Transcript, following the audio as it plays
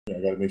Yeah,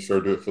 I got to make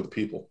sure I do it for the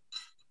people.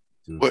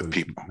 What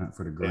people? Not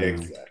for the ground.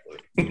 Exactly.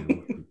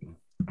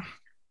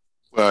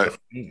 But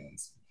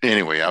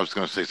anyway, I was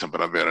going to say something,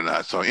 but I better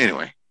not. So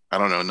anyway, I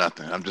don't know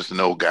nothing. I'm just an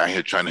old guy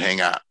here trying to hang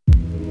out.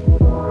 Enjoy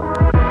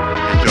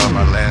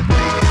my last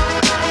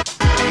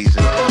days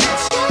and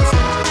times.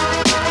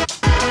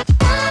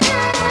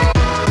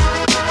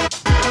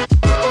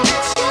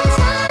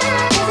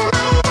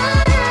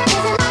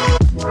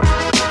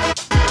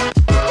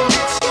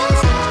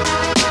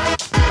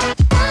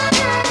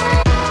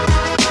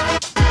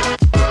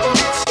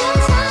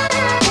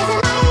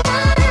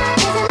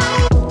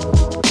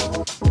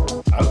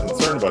 I'm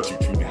concerned about you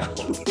two now.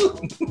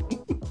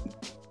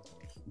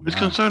 What's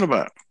concerned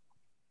about?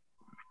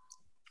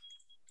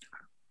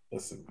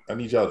 Listen, I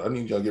need y'all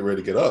to get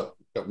ready to get up.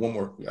 Got one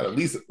more. We got at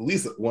least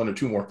one or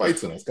two more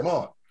fights in us. Come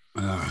on.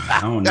 I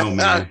don't know,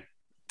 man.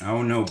 I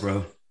don't know,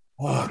 bro.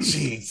 Oh,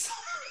 jeez.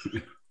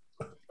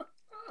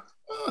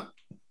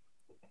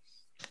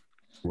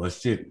 Well,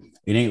 shit.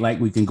 It ain't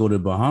like we can go to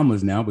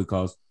Bahamas now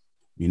because,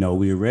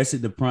 we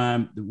arrested the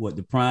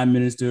prime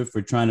minister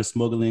for trying to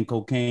smuggle in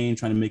cocaine,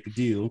 trying to make a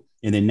deal,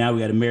 and then now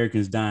we got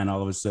Americans dying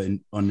all of a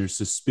sudden under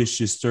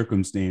suspicious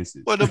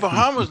circumstances. Well, the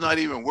Bahamas not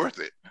even worth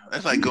it.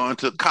 That's like going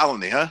to a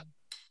colony, huh?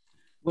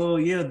 Well,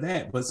 yeah,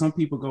 that. But some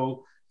people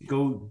go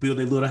build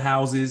their little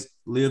houses,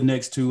 live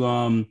next to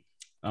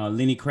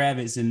Lenny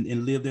Kravitz,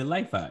 and live their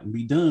life out and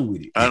be done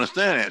with it. I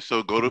understand that.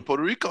 So go to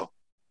Puerto Rico.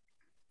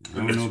 I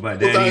don't know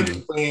about that either.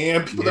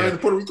 People die in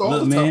Puerto Rico all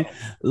Look, the man. time.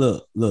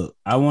 Look.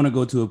 I want to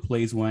go to a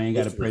place where I ain't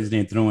got a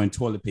president throwing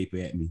toilet paper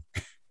at me.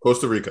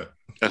 Costa Rica.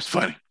 That's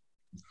funny.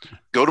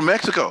 Go to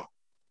Mexico.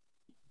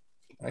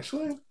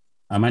 Actually,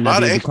 I might not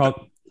be able to cross.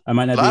 I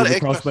might not be able to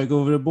cross back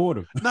over the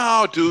border.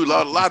 No, dude,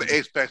 a lot of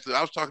expats.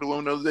 I was talking to a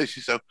woman the other day.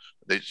 She said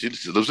she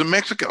lives in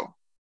Mexico.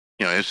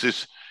 It's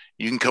just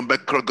you can come back.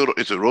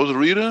 It's a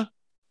Rosarita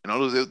and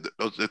all those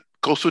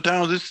coastal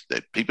towns.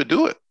 That people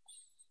do it,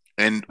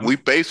 and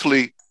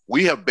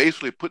we have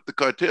basically put the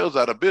cartels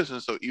out of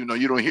business. So you don't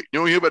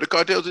hear about the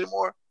cartels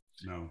anymore.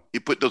 No,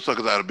 you put those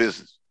suckers out of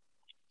business.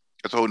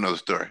 That's a whole nother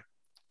story.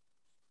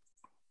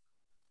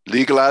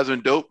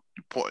 Legalizing dope,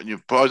 you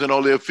poison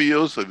all their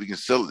fields so we can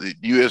sell the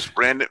U.S.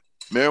 branded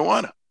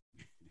marijuana.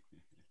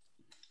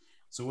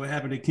 So what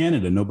happened to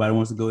Canada? Nobody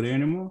wants to go there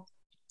anymore?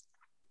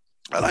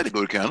 I like to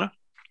go to Canada.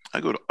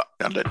 I'd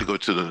like to go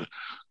to the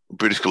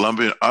British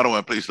Columbia, Ottawa,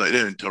 and places like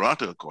that, in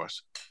Toronto, of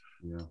course.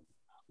 Yeah.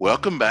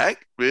 Welcome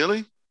back,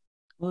 really?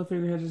 Well, I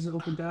figured I had this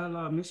open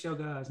dialogue. Miss y'all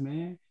guys,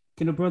 man.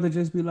 Can a brother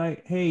just be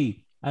like,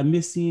 hey, I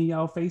miss seeing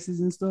y'all faces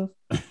and stuff?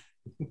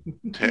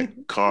 Tech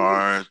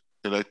cars,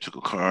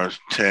 electrical cars,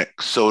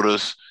 tech,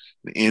 sodas,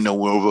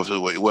 no,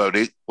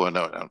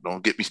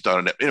 don't get me started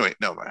on that. Anyway,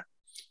 no, man.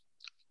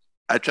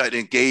 I tried to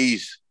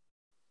engage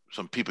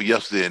some people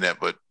yesterday in that,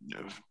 but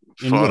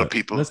Florida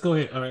people. Let's go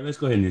ahead. All right, let's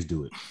go ahead and just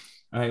do it.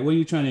 All right, what are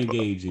you trying to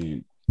engage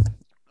in?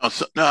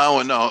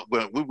 No.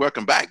 Well, we're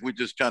working back. We're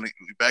just trying to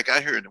be back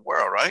out here in the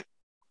world, right?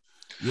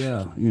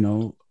 Yeah,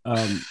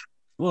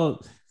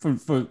 well, for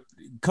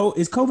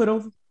is COVID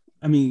over?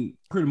 I mean,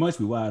 pretty much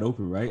we're wide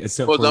open, right?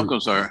 Except as far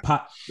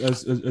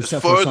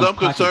as I'm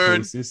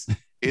concerned,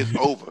 it's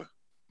over.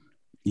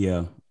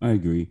 Yeah, I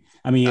agree.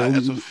 I mean,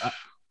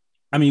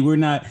 we're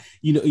not. I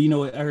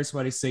heard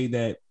somebody say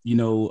that.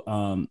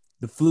 The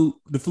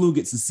flu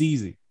gets a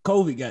season.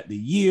 COVID got the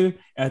year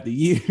after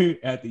year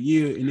after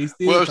year, and they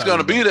still. Well, it's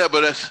gonna be that,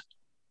 but that's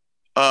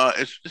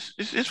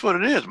it's what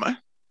it is, man.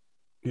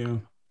 Yeah.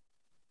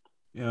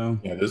 Yeah.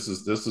 This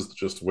is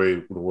just the way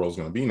the world's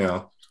gonna be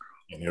now.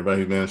 And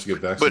everybody who managed to get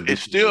vaccinated. But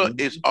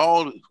it's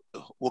all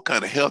what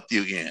kind of health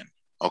you're in.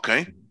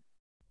 Okay.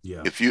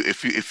 Yeah. If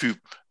you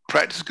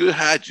practice good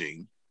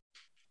hygiene,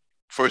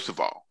 first of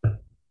all,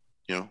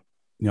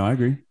 No, I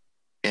agree.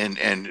 And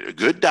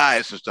good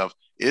diets and stuff.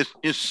 It's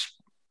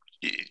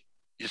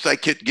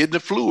like getting the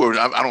flu, or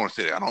I don't want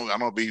to say that. I don't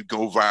want to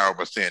go viral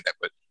by saying that,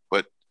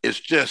 but it's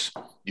just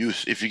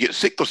if you get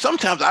sick. Because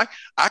sometimes I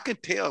can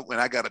tell when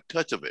I got a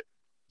touch of it.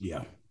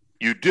 Yeah.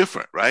 You're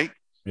different, right?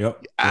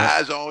 Yep. Your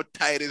eyes all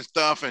tight and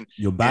stuff, and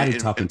your body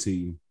talking to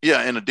you.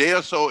 Yeah, in a day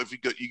or so, if you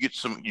get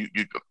some,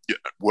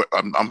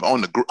 I'm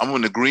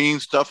on the green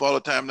stuff all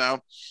the time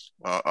now,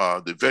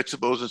 the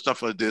vegetables and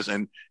stuff like this,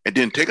 and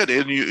then take a day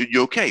and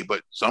you're okay.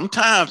 But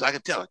sometimes I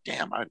can tell,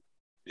 damn, I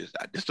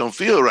just don't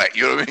feel right.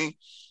 You know what I mean?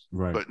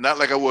 Right. But not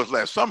like I was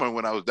last summer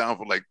when I was down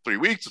for like 3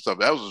 weeks or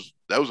something.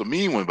 That was a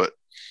mean one. But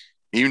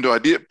even though I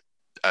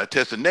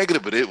tested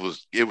negative, but it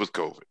was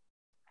COVID.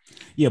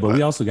 Yeah, but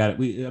we also got it.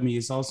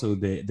 It's also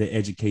the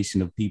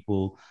education of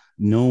people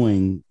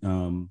knowing.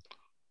 Hold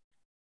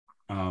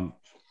on,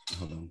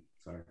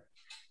 sorry.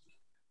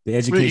 The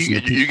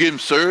education. You getting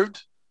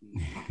served?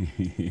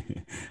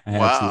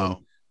 Wow.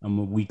 I'm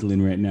a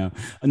weakling right now.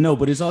 No,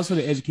 but it's also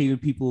the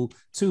educated people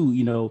too.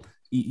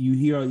 You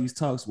hear all these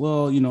talks.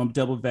 Well, I'm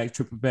double vax,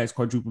 triple vax,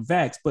 quadruple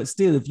vax, but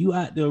still, if you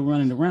out there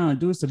running around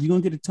doing stuff, you're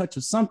gonna get a touch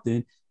of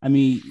something. I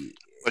mean,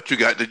 but you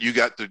got the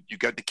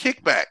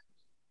kickback,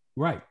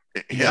 right?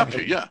 It helps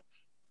you, yeah.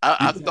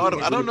 I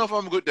don't know if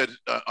I'm good at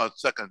a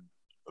second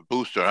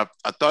booster.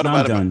 I thought No,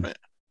 about I'm it.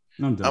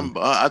 done. I'm done.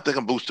 I think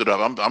I'm boosted up.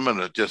 I'm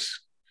gonna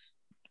just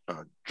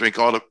drink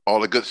all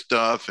the good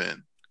stuff,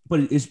 and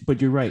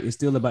But you're right. It's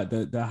still about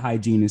the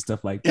hygiene and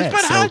stuff like it's that.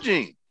 about So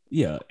hygiene.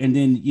 yeah, and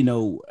then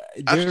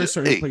there are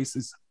certain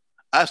places.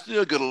 I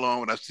still get along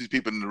when I see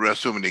people in the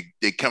restroom and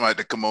they come out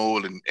the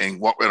commode and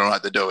walk right on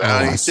out the door. Oh,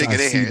 I I ain't shaking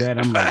their see hand. that.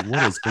 I'm like,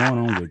 what is going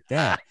on with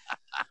that?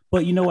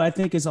 But I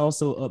think it's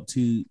also up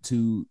to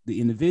the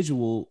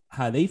individual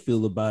how they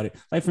feel about it.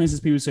 Like for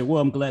instance, people say,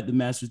 "Well, I'm glad the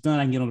mask was done.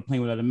 I can get on the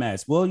plane without a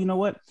mask." Well, you know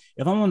what?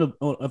 If I'm on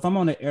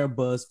the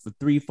Airbus for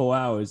 3-4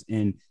 hours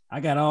and I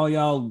got all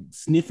y'all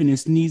sniffing and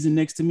sneezing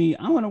next to me,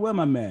 I want to wear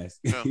my mask.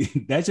 Yeah.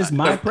 That's just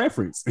my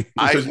preference.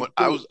 I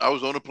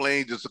was on a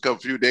plane just a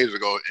few days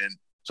ago, and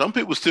some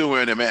people still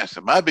wearing their masks.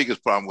 And my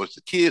biggest problem was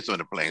the kids on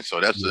the plane, so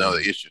that's another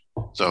issue.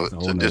 So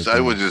I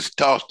would just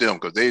toss them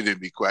because they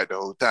didn't be quiet the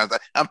whole time.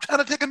 Like, I'm trying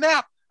to take a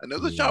nap. I know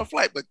it's a short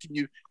flight, but can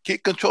you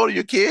keep control of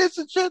your kids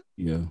and shit?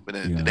 Yeah. But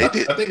they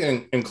did. I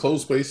think in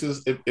closed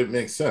spaces, it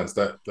makes sense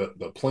that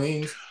the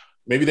planes,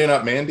 maybe they're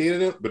not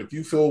mandated it, but if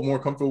you feel more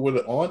comfortable with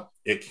it on,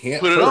 it can't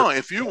put it hurt. on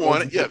if you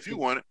want it. Yeah, if you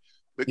want it.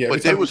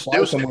 But they were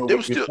still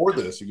before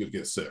this, you could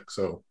get sick.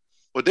 So.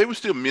 But they were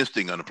still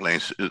misting on the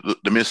planes.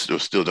 The mist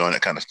was still doing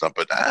that kind of stuff.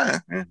 But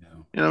you know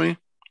what I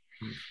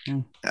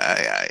mean?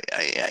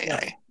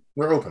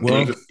 We're open.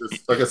 Well,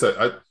 it's, like I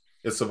said,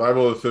 it's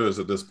survival of the fittest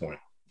at this point.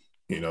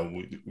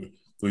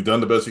 We've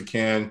done the best we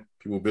can.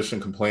 People bitch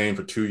and complain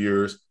for 2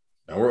 years.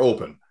 Now we're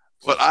open.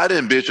 Well, I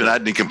didn't bitch and I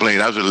didn't complain.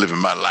 I was just living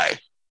my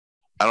life.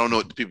 I don't know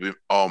what the people are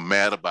all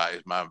mad about.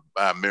 Is my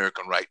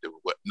American right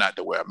not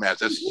to wear a mask.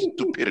 That's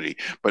stupidity.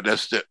 But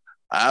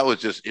I was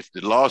just, if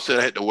the law said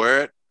I had to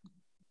wear it,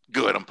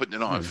 good, I'm putting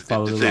it on.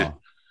 Follow the law.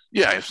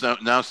 Yeah, if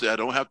now say I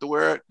don't have to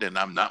wear it, then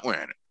I'm not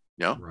wearing it.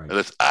 Right.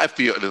 Unless I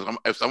feel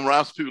if some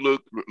around people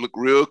look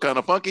real kind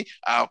of funky,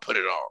 I'll put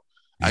it on.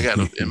 I got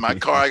in my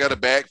car. I got a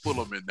bag full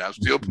of them, and I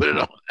still put it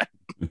on.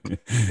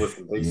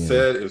 Listen, they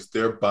said it's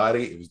their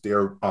body, it was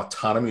their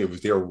autonomy, it was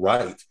their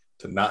right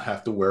to not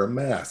have to wear a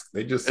mask.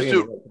 They just saying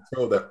they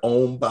control their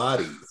own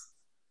bodies.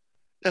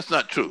 That's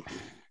not true.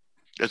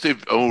 That's their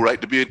own right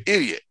to be an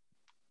idiot.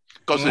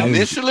 Because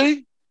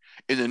initially,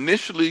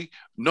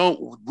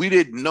 no, we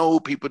didn't know.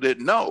 People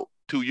didn't know.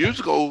 2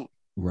 years ago,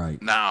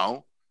 right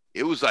now,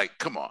 it was like,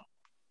 come on.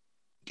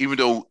 Even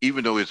though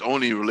it's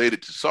only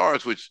related to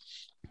SARS, which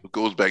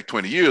goes back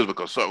 20 years,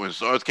 because when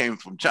SARS came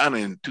from China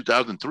in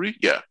 2003,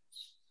 yeah.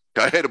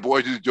 I had a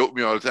boy just joke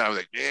me all the time. I was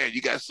like, yeah,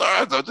 you got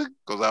SARS, don't you?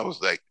 Because I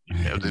was like,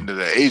 I was into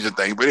the Asian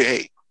thing, but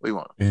hey, what do you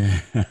want?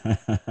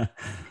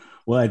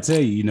 Well, I tell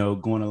you,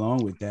 going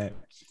along with that,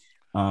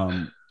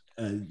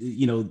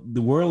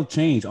 the world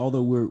changed,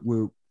 although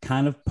we're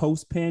kind of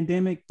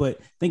post-pandemic, but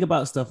think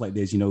about stuff like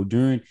this,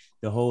 during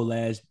the whole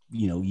last,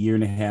 year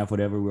and a half,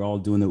 whatever, we're all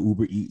doing the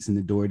Uber Eats and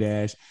the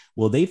DoorDash.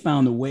 Well, they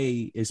found a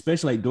way,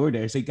 especially like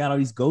DoorDash, they got all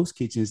these ghost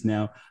kitchens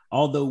now.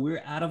 Although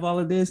we're out of all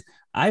of this,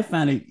 I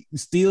found it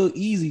still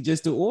easy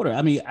just to order.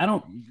 I mean, I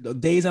don't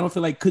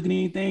feel like cooking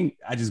anything.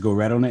 I just go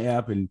right on the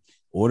app and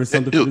order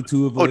something for the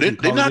two of us.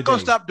 They're not going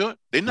to stop doing.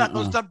 They're not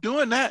going to stop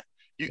doing that.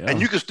 And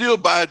you can still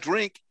buy a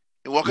drink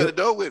and walk out the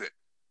door with it.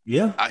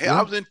 Yeah,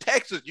 I was in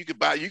Texas.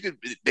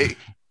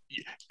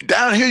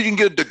 Down here you can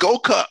get the Go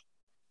Cup.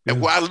 And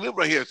while I live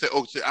right here, say,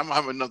 I'm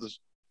having another.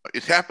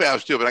 It's happy hour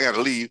still, but I got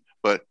to leave.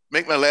 But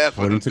make my last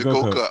one the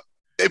Go Cup.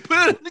 They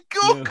put it in the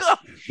Go Cup.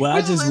 Well,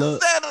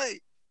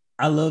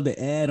 I love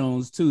the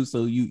add-ons too.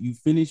 So you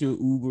finish your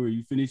Uber,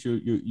 you finish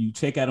you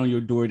check out on your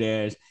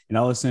DoorDash, and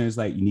all of a sudden it's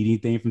like, you need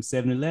anything from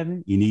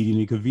 7-Eleven? You need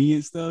any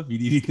convenience stuff? You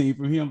need anything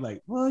from him?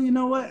 Like, well, you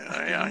know what?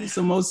 I need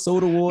some more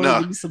soda water,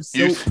 give me some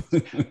soap.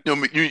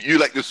 You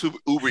like the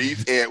Uber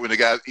Eats ad when the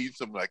guys eat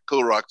some like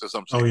Clorox or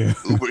something. Oh yeah.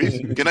 Uber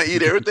Eats. Can I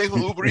eat everything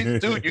from Uber Eats?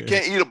 Dude, you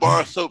can't eat a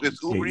bar of soap.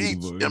 It's Uber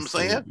Eats. You know what I'm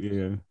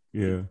saying?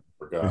 Yeah.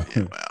 Forgot.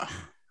 Yeah, wow.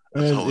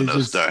 That's a whole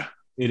nother story.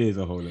 It is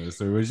a whole other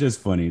story. It's just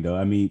funny though.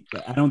 I mean,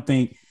 I don't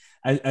think,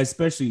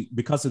 especially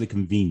because of the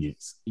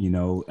convenience,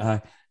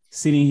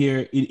 sitting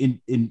here,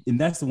 and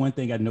that's the one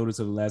thing I noticed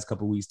over the last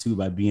couple of weeks too,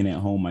 by being at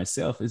home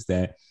myself, is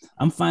that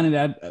I'm finding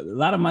that a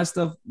lot of my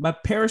stuff, my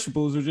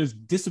perishables are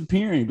just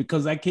disappearing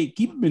because I can't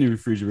keep them in the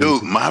refrigerator.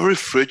 Dude, my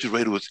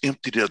refrigerator was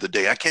empty the other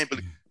day. I can't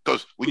believe.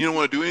 Because when you don't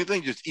want to do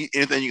anything, just eat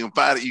anything you can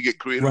find it. You get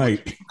creative.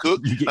 Right. You cook.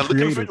 I look at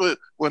the refrigerator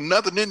with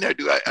nothing in there,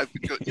 dude.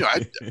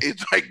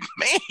 It's like,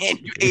 man,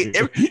 you ate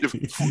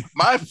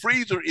my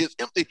freezer is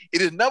empty.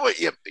 It is never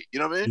empty. You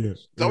know what I mean? Yeah.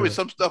 There's always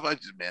some stuff. I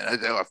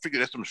figure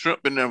there's some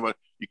shrimp in there. But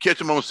you catch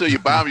them on sale, you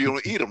buy them, you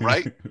don't eat them,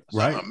 right? So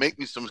right. Make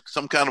me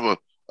some kind of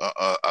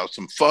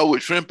some pho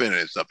with shrimp in it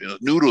and stuff.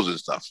 Noodles and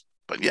stuff.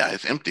 But yeah,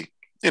 it's empty.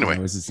 Anyway,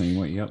 it's the same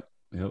way. Yep.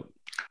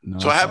 No,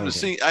 so I haven't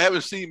seen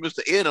Mr.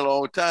 Ed in a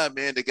long time,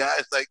 man. The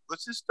guy's like,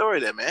 what's his story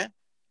there, man?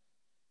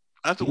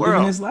 How's the world?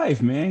 Living his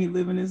life, man. He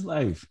living his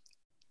life.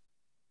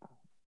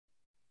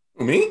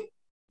 Me?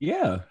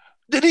 Yeah.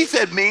 Did he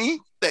said me?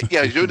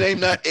 Is your name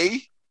not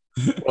A?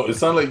 Well, it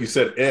sounded like you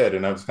said Ed,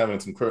 and I was having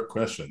some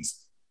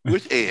questions.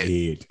 Which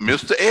Ed?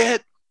 Mr.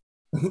 Ed?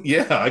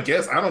 Yeah, I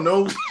guess. I don't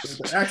know. There's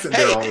an accent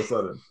there all of a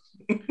sudden.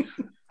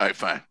 All right,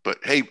 fine. But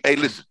hey,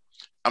 listen,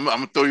 I'm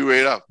gonna throw you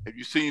right off. Have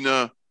you seen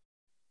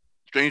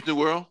Strange New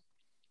World?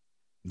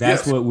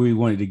 That's what we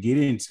wanted to get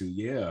into.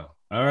 Yeah.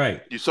 All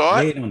right. You saw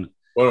it? Wait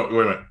a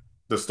minute.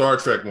 The Star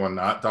Trek one,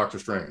 not Doctor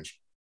Strange.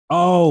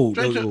 Oh,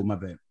 my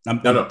bad. I'm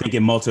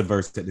thinking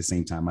multiverse at the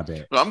same time. My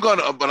bad. I'm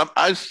gonna, but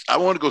I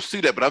want to go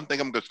see that, but I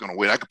think I'm just gonna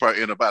wait. I could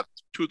probably in about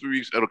 2 or 3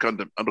 weeks. It'll come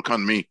to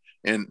me,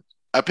 and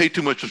I pay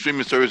too much for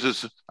streaming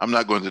services. I'm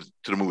not going to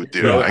the movie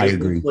theater. Yeah, I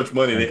agree. Too much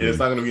money, and it's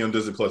not going to be on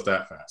Disney Plus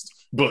that fast.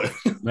 But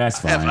that's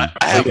fine.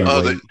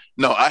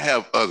 I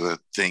have other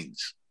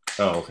things.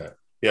 Oh, okay.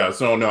 Yeah.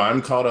 So no,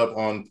 I'm caught up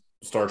on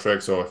Star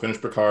Trek. So I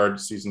finished Picard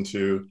season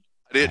 2.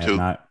 I did too.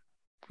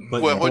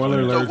 But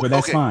spoiler alert, but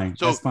that's fine.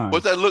 So that's fine.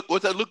 What's that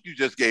look you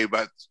just gave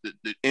about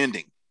the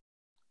ending?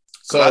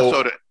 So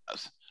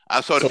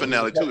I saw the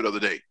finale too the other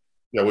day.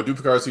 Yeah, we'll do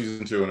Picard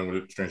season 2 and then we'll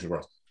do Strange New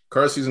Worlds.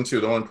 Picard season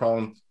 2, the only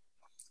problem,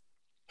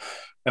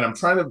 and I'm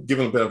trying to give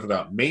them a benefit of the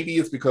doubt. Maybe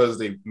it's because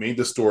they made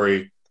the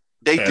story.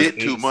 They did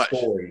too much.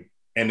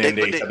 And then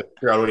they had to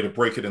figure out a way to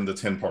break it into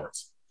 10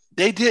 parts.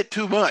 They did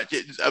too much.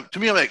 To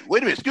me, I'm like,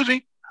 wait a minute, excuse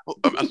me.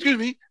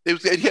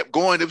 They kept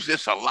going. There was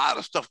just a lot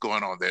of stuff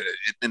going on there at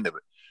the end of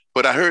it.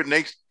 But I heard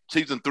next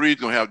season 3 is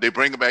going to have, they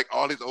bring back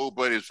all these old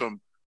buddies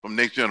from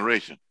Next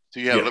Generation. So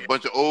you have a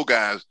bunch of old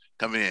guys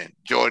come in,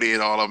 Geordi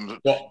and all of them.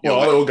 Well,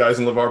 all the old guys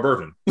in LeVar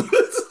Burton.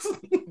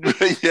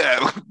 Yeah,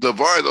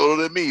 LeVar is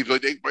older than me, so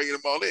they bringing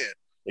them all in.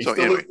 So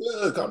anyway,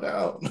 good. Calm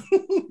down.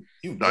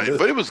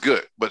 But it was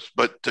good.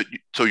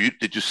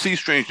 Did you see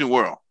Strange New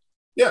World?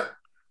 Yeah,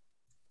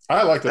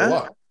 I liked it a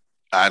lot.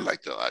 I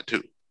liked it a lot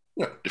too.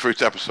 Yeah, the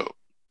first episode.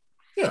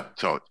 Yeah.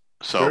 But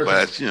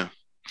that's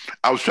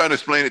I was trying to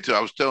explain it to. I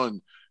was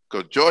telling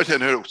because George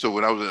hadn't heard it. So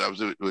when I was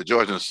with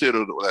George in the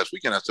theater last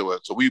weekend, I said, "Well,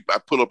 I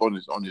pull up on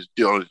his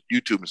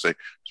YouTube and say,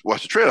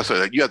 watch the trailer." I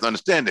said, "You have to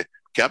understand that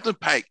Captain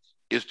Pike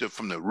is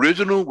from the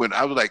original when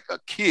I was like a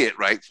kid,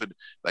 right? For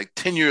like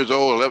 10 years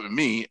old, 11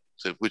 me,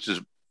 which is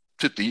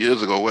 50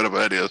 years ago, whatever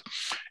that is,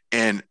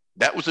 and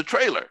that was a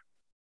trailer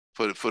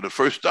for the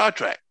first Star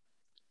Trek.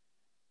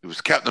 It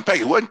was Captain Pike.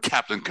 It wasn't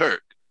Captain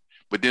Kirk.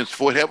 But then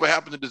whatever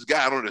happened to this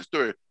guy, I don't know the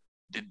story.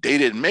 They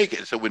didn't make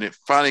it. So when it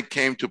finally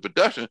came to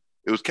production,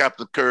 it was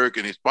Captain Kirk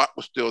and his Spock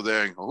was still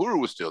there and Uhura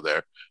was still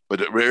there, but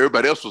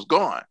everybody else was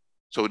gone.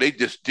 So they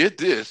just did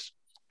this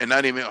and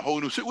now they made a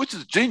whole new suit, which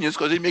is genius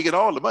because they make it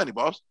all the money,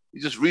 boss. They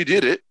just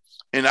redid it.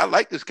 And I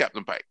like this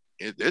Captain Pike.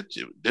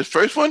 This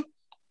first one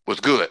was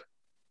good.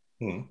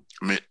 I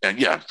mean, and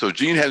yeah, so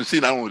Gene hasn't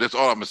seen it. I don't know. That's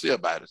all I'm going to say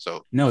about it.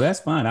 So no, that's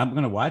fine. I'm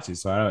going to watch it.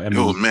 So I mean,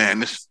 oh man,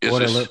 this is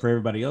alert for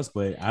everybody else,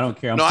 but I don't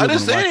care. I didn't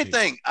say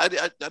anything. I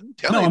didn't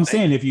tell anything. I'm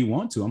saying if you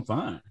want to, I'm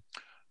fine.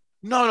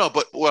 No,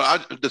 but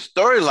the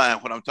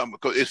storyline, what I'm talking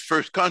about, is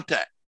First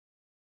Contact.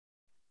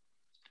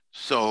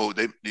 So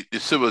the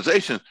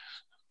civilization,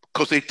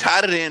 because they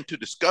tied it into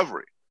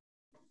Discovery.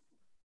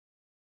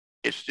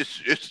 It's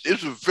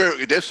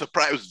their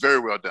surprise. It was very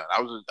well done.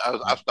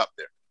 I stopped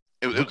there.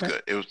 It was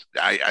good. It was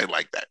I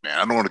like that, man.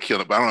 I don't want to kill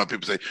it, but I don't know if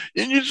people say,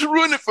 you just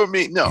ruined it for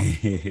me. No.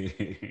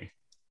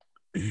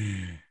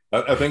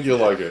 I think you'll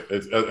like it. I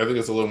think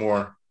it's a little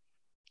more.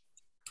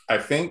 I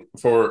think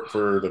for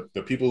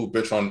the people who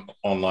bitch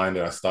online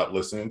that I stopped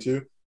listening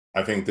to,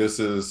 I think this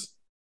is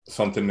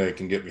something they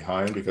can get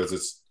behind because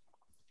it's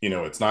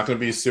not going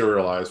to be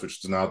serialized,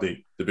 which is now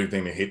the big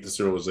thing. They hate the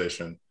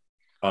serialization.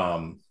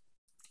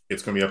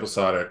 It's going to be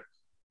episodic,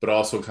 but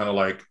also kind of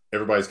like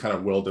everybody's kind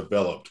of well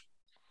developed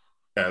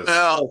as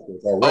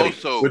already.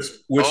 Which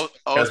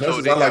as much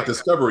as I like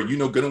Discovery,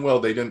 good and well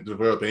they didn't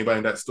develop anybody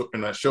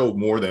in that show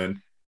more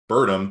than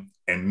Burnham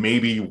and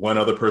maybe one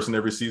other person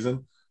every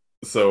season.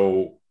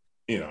 So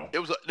they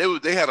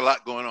had a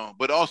lot going on,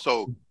 but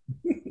also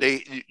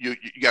you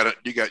got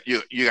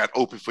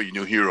open for your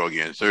new hero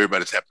again, so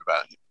everybody's happy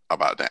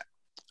about that.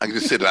 I can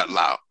just say it out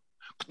loud.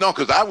 No,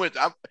 because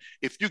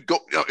if you go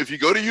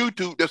to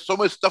YouTube, there's so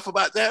much stuff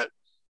about that.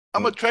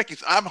 I'm a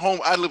Trekkie. I'm home.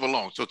 I live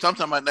alone, so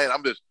sometimes at night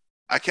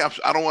I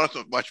don't want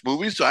to watch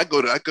movies, so I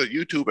go to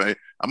YouTube. And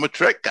I'm a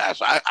Trek guy,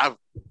 so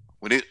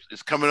when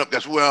it's coming up,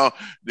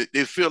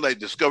 they feel like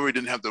Discovery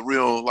didn't have the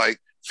real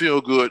feel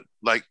good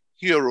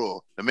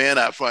hero, the man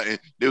out front. And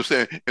they were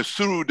saying, and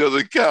Suru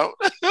doesn't count.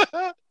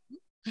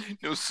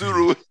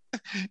 Suru,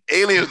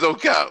 aliens don't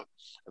count.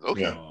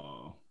 Okay.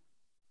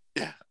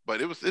 Yeah,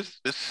 but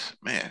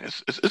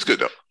it's good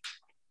though.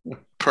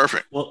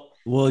 Perfect.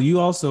 Well, you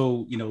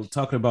also,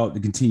 talking about the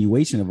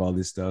continuation of all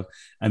this stuff.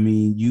 I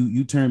mean,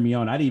 you turned me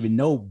on. I didn't even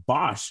know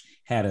Bosch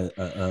had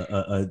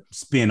a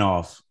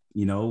spin-off,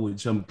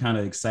 which I'm kind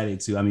of excited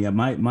to. I mean,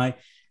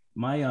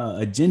 my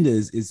agenda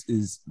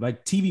is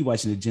like TV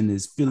watching agenda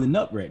is filling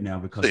up right now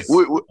because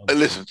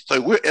listen, so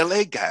we're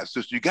LA guys,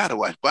 so you gotta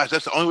watch Bosch.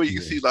 That's the only way you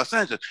can see Los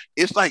Angeles.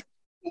 It's like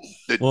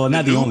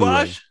not the only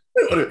Bosch.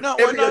 No,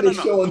 every other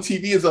show on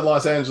TV is in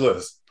Los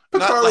Angeles.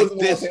 Not like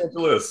this. Los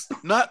Angeles.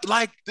 Not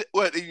like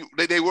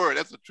they were.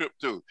 That's a trip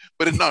too.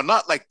 But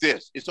not like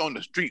this. It's on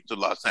the streets of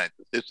Los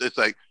Angeles. It's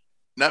like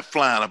not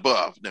flying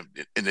above them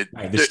in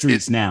the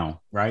streets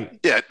now, right?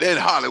 Yeah, they're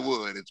in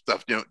Hollywood and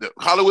stuff. You know, the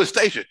Hollywood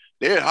Station.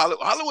 They're in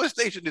Hollywood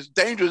Station is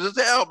dangerous as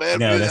hell, man.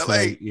 Yeah, that's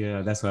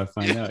LA. That's what I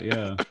find out.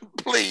 Yeah,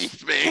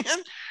 please, man.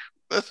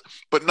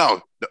 But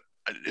no,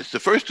 it's the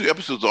first 2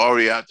 episodes are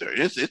already out there.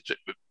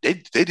 They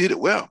did it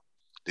well.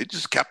 They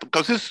just kept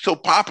because it's so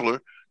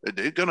popular that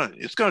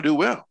it's gonna do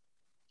well.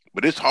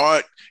 But it's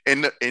hard,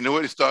 and you know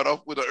what? It start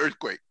off with an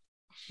earthquake.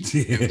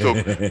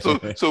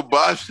 So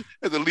Bosch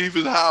had to leave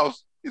his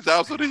house. His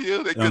house on the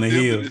hill. They condemned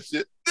him and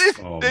shit.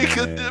 They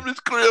condemned his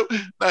crib.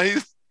 Now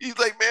he's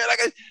like,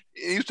 man,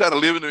 he was trying to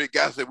live in the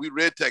guy said, we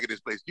red tagging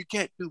this place. You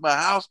can't do my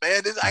house,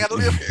 man. I gotta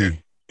live here.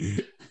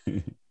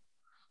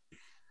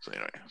 So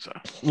anyway,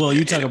 well,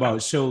 you talk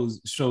about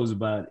shows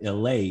about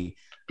LA.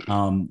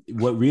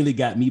 What really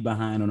got me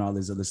behind on all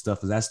this other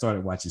stuff is I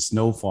started watching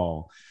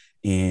Snowfall,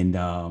 and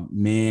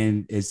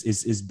man,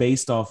 it's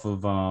based off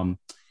of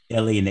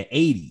LA in the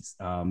 80s.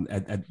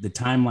 The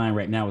timeline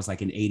right now is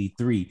like in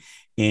 83.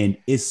 And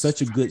it's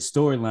such a good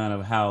storyline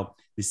of how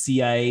the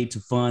CIA to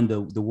fund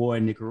the war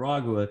in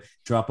Nicaragua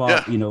drop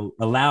off,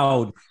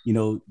 allowed,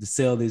 to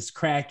sell this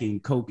crack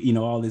and coke,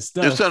 all this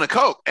stuff. They're selling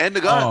coke and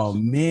the guns. Oh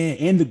man,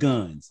 and the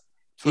guns.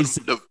 It's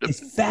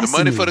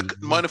fascinating. The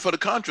money for the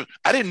Contras.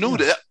 I didn't know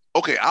that.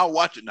 Okay, I'll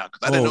watch it now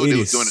because I didn't know they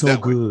were doing it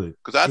that way.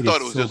 Because I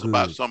thought it was just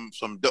about some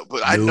dope.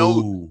 But I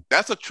know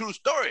that's a true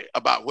story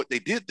about what they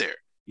did there.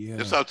 Yeah.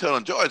 That's what I was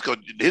telling George, because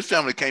his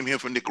family came here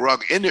from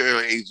Nicaragua in the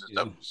early 80s and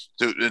stuff.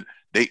 So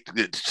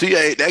the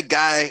CIA, that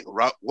guy,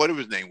 whatever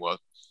his name was,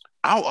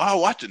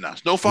 I'll watch it now.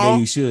 Snowfall? Yeah,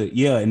 you should.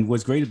 Yeah, and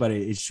what's great about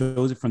it, it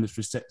shows it from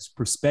the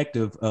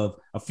perspective of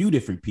a few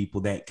different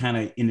people that kind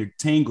of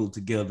intertangled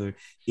together.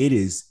 It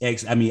is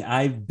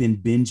I've been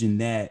binging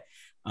that.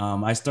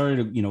 I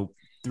started,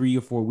 3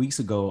 or 4 weeks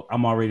ago.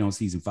 I'm already on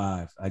season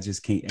 5. I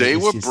just can't. They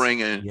were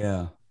bringing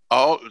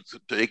all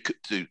they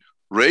could to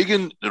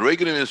the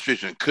Reagan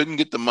administration couldn't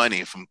get the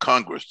money from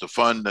Congress to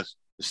fund let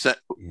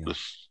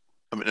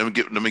me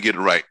get it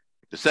right.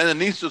 The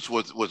Sandinistas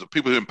was the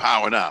people in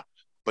power now,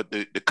 but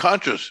the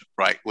Contras,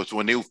 right, was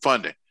when they were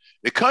funding.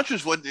 The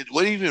Contras wasn't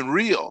even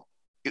real.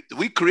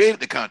 We created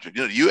the Contras,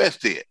 the U.S.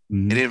 did,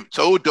 and then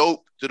sold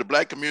dope to the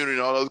black community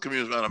and all other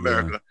communities around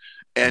America,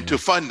 and to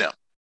fund them.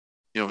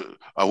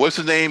 What's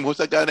his name? What's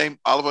that guy named?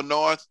 Oliver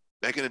North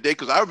back in the day?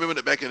 Because I remember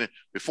that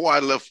before I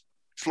left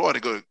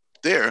Florida to go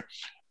there.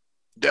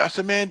 I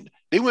said, man,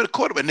 they went to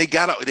court and they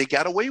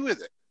got away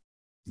with it.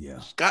 Yeah.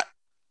 Scott,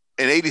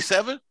 in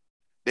 87,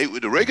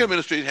 the Reagan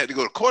administration had to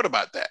go to court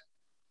about that.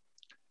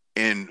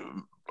 And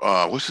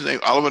what's his name?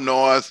 Oliver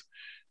North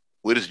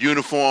with his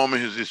uniform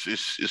and his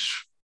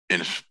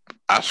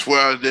I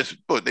swear this,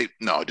 but they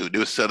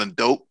were selling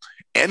dope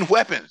and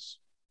weapons.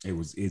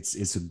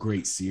 It's a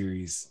great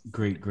series.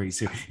 Great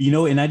series.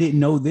 And I didn't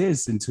know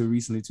this until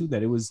recently too,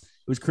 that it was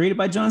created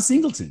by John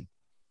Singleton.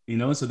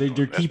 So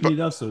they're keeping it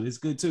up, so it's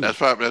good too. That's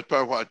probably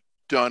why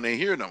John ain't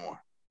here no more.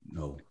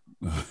 No,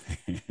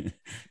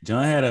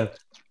 John had a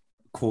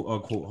quote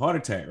unquote heart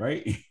attack,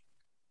 right?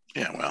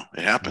 Yeah, well,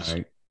 it happens.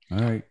 All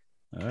right.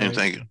 And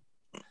thank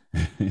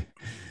you.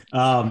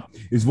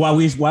 It's while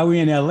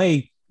we're in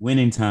LA,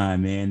 winning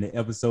time, man. The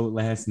episode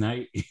last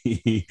night,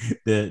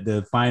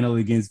 the final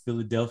against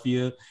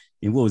Philadelphia,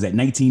 and what was that?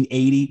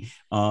 1980.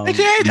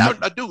 1980.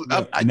 I do.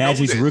 I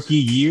Magic's know rookie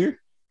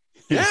year.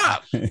 Yeah.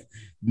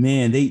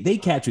 Man, they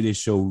captured this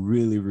show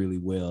really, really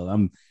well.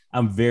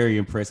 I'm very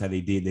impressed how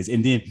they did this.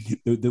 And then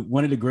the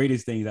one of the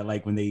greatest things I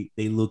like when they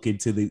look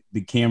into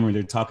the camera and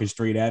they're talking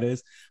straight at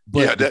us.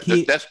 But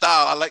that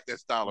style, I like that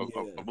style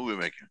of movie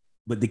making.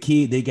 But the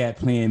kid they got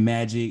playing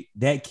Magic,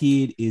 that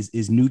kid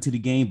is new to the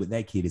game, but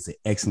that kid is an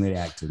excellent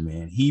actor,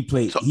 man. He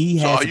has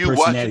the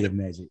personality of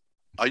Magic.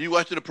 Are you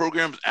watching the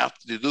programs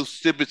after those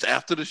snippets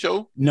after the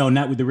show? No,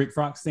 not with the Rick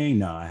Fox thing.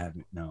 No, I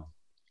haven't. No.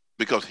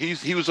 Because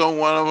he was on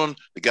one of them.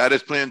 The guy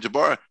that's playing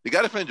Jabbar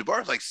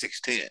is like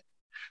 6'10",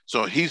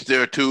 so he's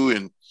there too.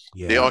 And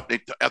they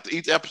after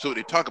each episode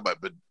they talk about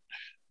it. But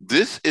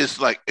this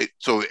is like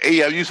so. Hey,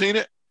 have you seen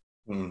it?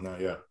 Not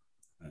yet.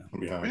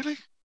 I'm behind. Really?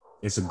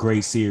 It's a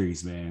great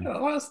series, man. Yeah, a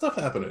lot of stuff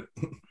happening.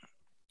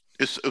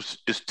 It's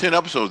 10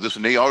 episodes. This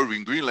and they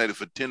already been greenlighted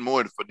for 10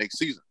 more for next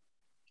season.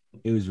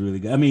 It was really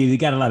good. I mean, it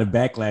got a lot of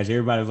backlash.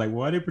 Everybody was like,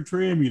 "Why are they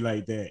portraying me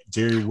like that?"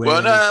 Jerry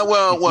West.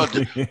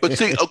 But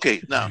see,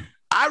 okay, now.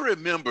 I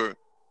remember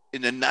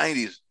in the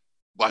 90s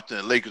watching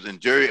the Lakers and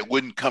Jerry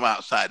wouldn't come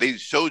outside. They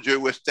showed Jerry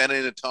West standing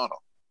in the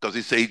tunnel because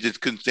he said he just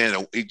couldn't stand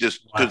it. He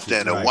just couldn't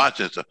stand there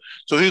watching stuff.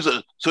 So these,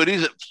 of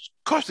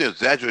course, they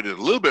exaggerated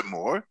a little bit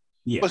more,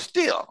 but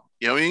still,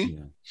 you know what I mean?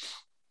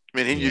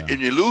 Yeah. I mean,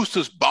 and you lose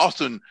to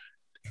Boston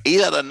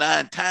 8 out of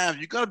 9 times,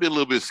 you're gonna be a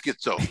little bit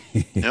schizo.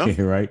 You know?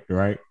 Right.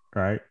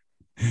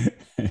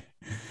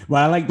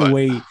 Well, I like the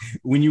way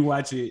when you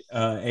watch it,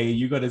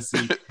 you're gonna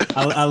see.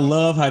 I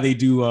love how they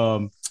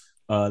do.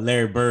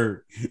 Larry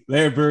Bird.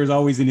 Larry Bird's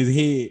always in his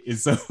head, and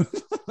so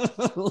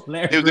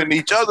he was in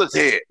each other's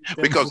head.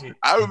 Because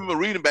I remember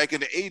reading back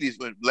in the 80s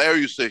when Larry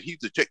used to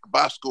check the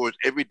box scores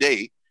every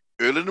day,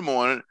 early in the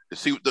morning, to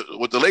see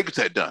what the Lakers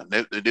had done.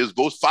 They was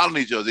both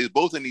following each other. They was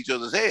both in each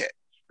other's head.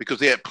 because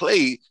they had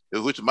played,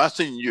 which was my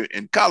senior year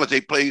in college,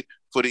 they played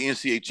for the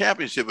NCAA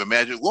championship and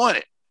Magic won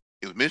it.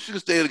 It was Michigan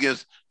State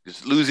against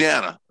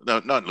Louisiana. No,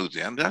 not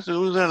Louisiana. That's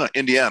Louisiana,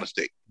 Indiana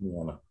State.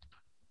 Indiana.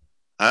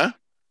 Huh?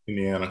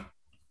 Indiana.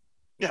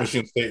 Yeah.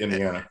 Michigan State,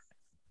 Indiana.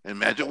 And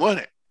Magic won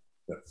it.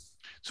 Yes.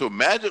 So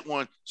Magic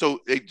won.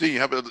 So you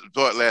have a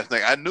thought last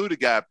night. I knew the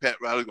guy, Pat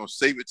Riley, was going to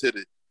save it to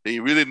the. He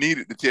really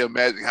needed to tell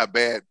Magic how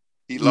bad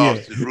he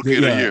lost his rookie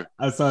of the year.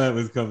 I saw that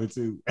was coming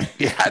too.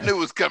 Yeah, I knew it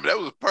was coming. That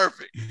was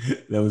perfect.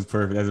 That was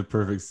perfect. That's a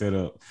perfect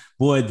setup.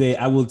 Boy,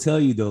 I will tell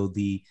you though,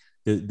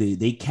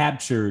 they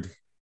captured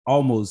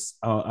almost.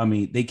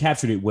 They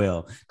captured it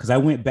well, because I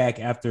went back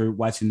after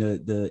watching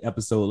the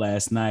episode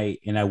last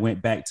night, and I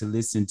went back to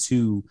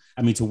to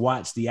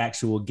watch the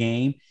actual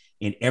game.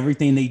 And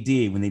everything they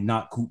did when they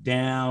knocked Coop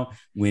down,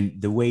 when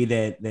the way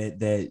that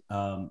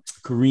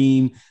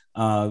Kareem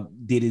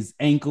did his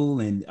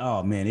ankle, and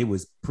oh man, it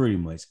was pretty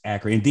much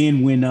accurate. And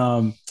then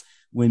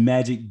when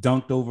Magic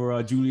dunked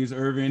over Julius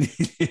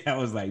Erving, I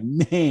was like,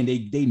 man,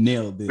 they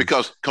nailed this.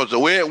 Because the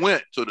way it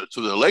went, so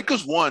the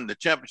Lakers won the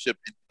championship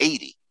in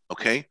 '80.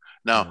 Okay,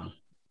 now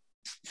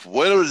for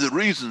whatever the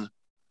reason,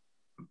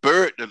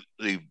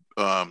 the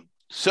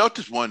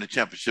Celtics won the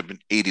championship in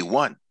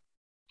 '81.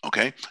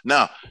 Okay,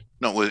 now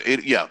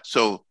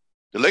so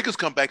the Lakers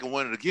come back and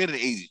won it again in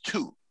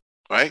 '82,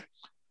 right?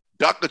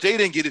 Dr. J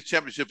didn't get his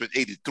championship in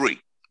 '83.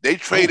 They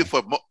traded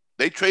for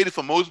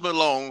Moses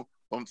Malone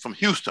from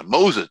Houston,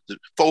 Moses, the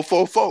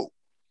 4-4-4,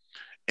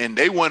 and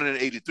they won it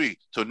in '83.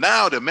 So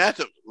now the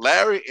matchup,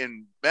 Larry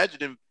and Magic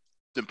didn't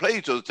play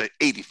each other to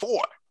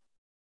 '84.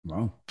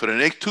 Wow. For the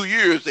next 2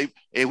 years,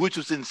 which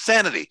was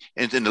insanity.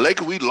 And in the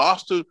Lakers, we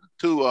lost to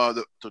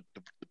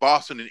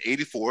Boston in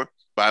 '84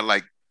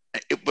 by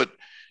but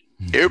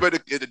everybody,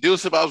 the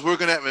dealership I was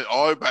working at,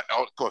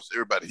 of course,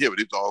 everybody here,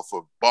 but it's all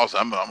for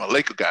Boston. I'm a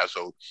Laker guy,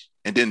 so,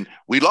 and then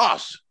we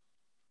lost.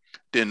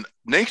 Then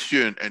next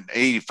year in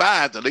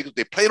 '85, the Lakers,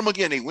 they played them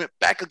again. They went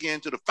back again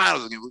to the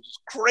finals again, which is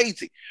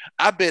crazy.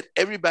 I bet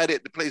everybody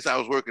at the place I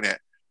was working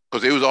at,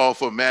 because they was all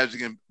for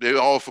Magic and they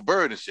were all for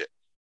Bird and shit.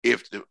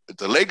 If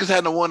the Lakers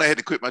hadn't won, I had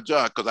to quit my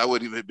job because I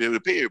wouldn't even be able to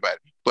pay everybody.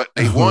 But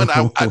they won.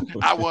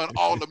 I won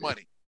all the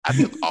money.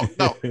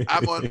 I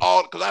won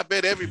all because I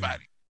bet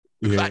everybody.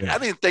 Yeah. I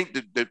didn't think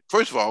that,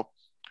 first of all,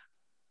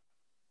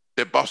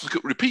 that Boston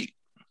could repeat.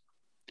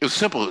 It was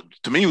simple.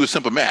 To me, it was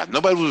simple math.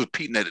 Nobody was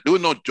repeating that. There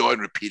was no joy in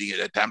repeating it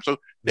at that time. So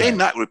they're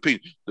not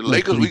repeating. The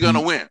Lakers, we're going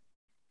to win.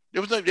 They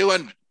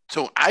wasn't.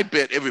 So I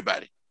bet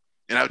everybody.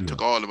 And I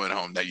took all the money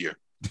home that year.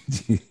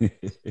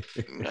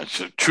 That's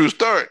a true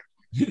story.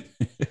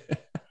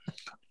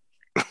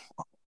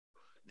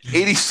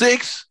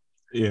 86.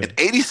 Yeah. In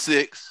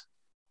 86,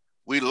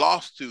 we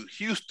lost to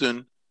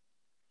Houston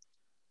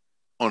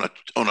on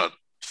a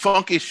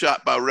funky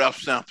shot by Ralph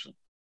Sampson.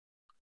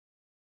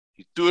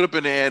 He threw it up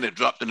in the air and it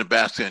dropped in the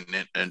basket,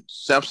 and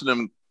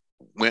Sampson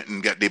went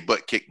and got their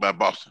butt kicked by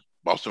Boston.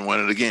 Boston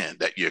won it again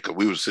that year because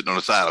we were sitting on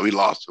the side. We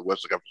lost the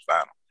Western Conference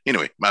Final.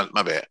 Anyway,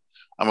 my bad.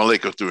 I'm a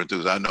Lakers through and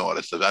through. I know all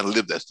that stuff. I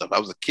lived that stuff. I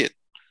was a kid.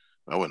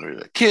 I wasn't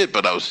really a kid,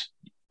 but I was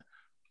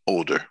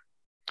older.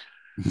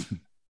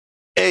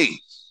 Hey,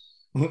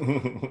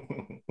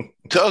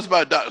 tell us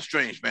about Doctor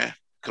Strange, man,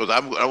 because I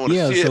want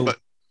to see it. But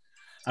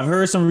I've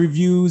heard some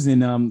reviews,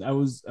 and I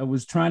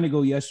was trying to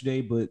go yesterday,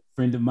 but a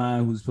friend of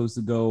mine who's supposed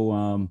to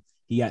go,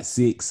 he got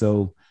sick,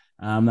 so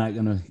I'm not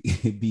gonna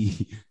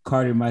be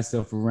carting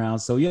myself around.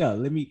 So yeah,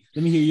 let me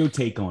hear your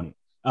take on it.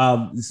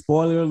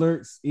 Spoiler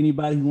alerts,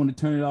 anybody who want to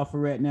turn it off for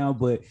right now,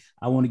 but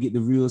I want to get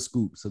the real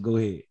scoop. So go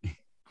ahead.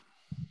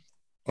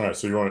 All right,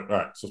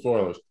 so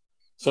spoilers.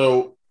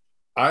 So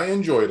I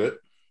enjoyed it.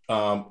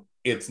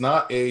 It's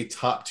not a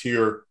top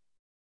tier.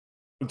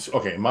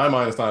 Okay, in my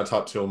mind, it's not a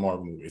top tier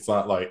Marvel movie. It's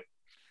not like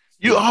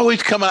you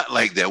always come out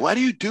like that. Why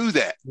do you do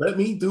that? Let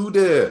me do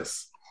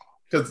this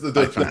because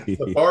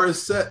the bar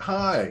is set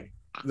high.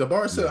 The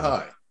bar is set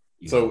high,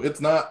 so it's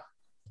not.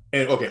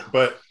 And okay,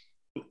 but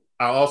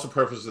I'll also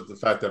preface it the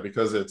fact that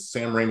because it's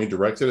Sam Raimi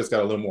directed, it's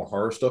got a little more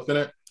horror stuff in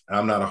it. And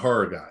I'm not a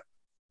horror guy,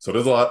 so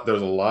there's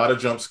a lot of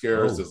jump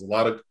scares. There's a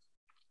lot of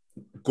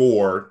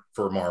gore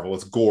for Marvel.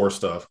 It's gore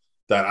stuff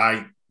that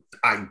I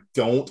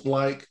don't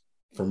like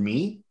for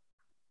me,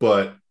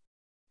 but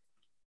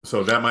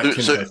so that might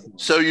change.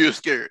 So you're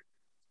scared.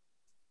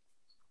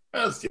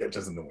 That's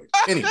just annoying.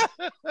 Anyway,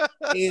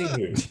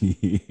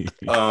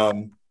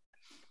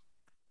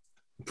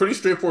 pretty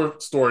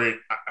straightforward story.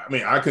 I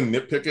mean, I can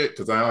nitpick it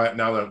because I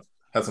now that I've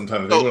had some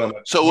time to think about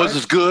it. So was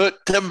this good?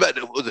 Tell me about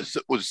it. Was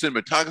the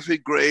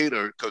cinematography great,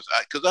 or because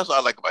that's what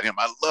I like about him.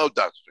 I love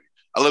Doctor Strange.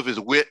 I love his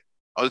wit,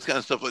 all this kind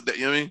of stuff like that.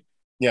 You know what I mean?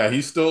 Yeah,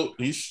 he's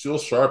still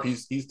sharp.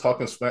 He's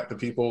talking smack to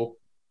people.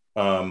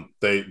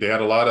 They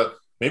had a lot of,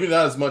 maybe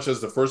not as much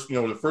as the first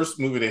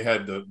movie they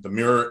had the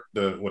mirror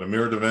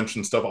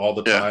dimension stuff all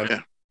the time.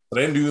 Yeah. But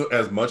they didn't do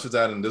as much as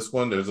that in this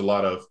one. There's a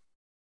lot of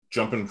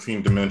jumping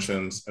between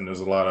dimensions, and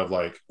there's a lot of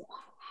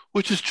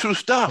which is true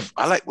stuff.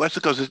 I like West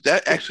because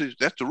that's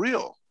the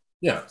real.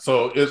 Yeah,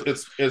 so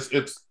it's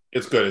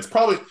good. It's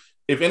probably,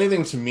 if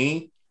anything, to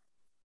me,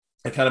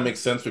 it kind of makes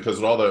sense because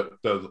with all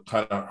the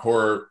kind of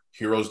horror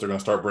heroes they're going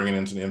to start bringing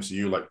into the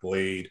MCU, like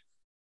Blade,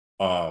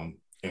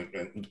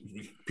 and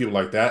people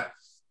like that.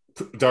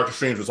 Doctor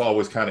Strange was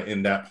always kind of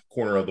in that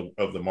corner of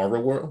the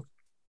Marvel world.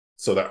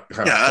 So that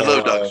kind of I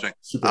love Doctor Strange.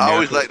 I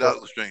always liked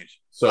Doctor Strange.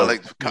 So I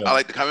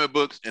like the comic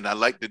books, and I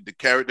like the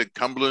character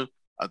Cumberland.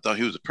 I thought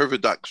he was a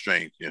perfect Doctor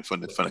Strange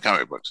from the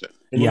comic books.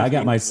 Yeah, I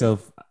got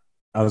myself.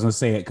 I was gonna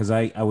say it because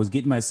I was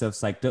getting myself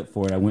psyched up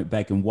for it. I went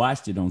back and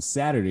watched it on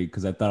Saturday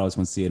because I thought I was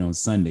going to see it on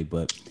Sunday.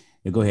 But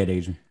go ahead,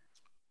 Adrian.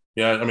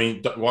 Yeah, I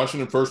mean, watching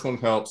the first one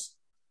helps.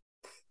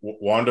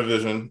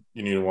 WandaVision,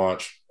 you need to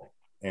watch,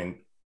 and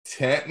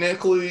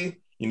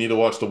technically, you need to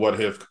watch the What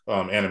If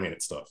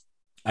animated stuff.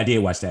 I did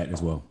watch that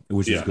as well,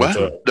 which is good.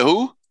 What? The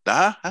who?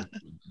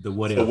 The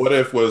What If. The What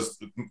If was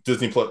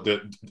Disney Plus.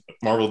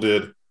 Marvel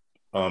did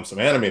some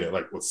animated,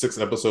 like with 6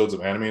 episodes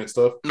of animated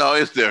stuff. No,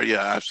 it's there.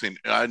 Yeah, I've seen it.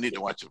 I need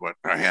to watch it, but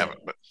I haven't.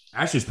 But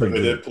actually, it's pretty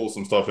good. They did pull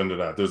some stuff into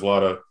that. There's a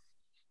lot of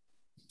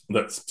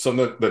some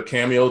of the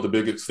cameo, the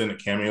big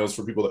extended cameos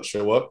for people that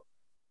show up.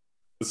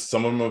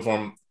 Some of them are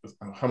from.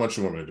 How much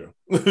you want me to do?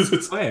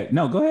 Go ahead.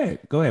 No, go ahead.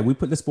 Go ahead. We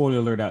put the spoiler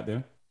alert out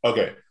there.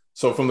 Okay,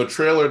 so from the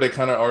trailer, they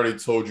kind of already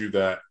told you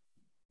that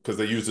because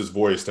they used his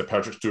voice that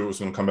Patrick Stewart was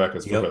going to come back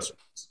as Professor.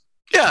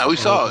 Yeah, we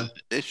saw it.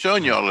 It's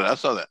showing you all of that. I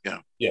saw that. Yeah.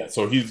 Yeah,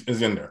 so he's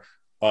in there.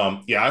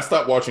 I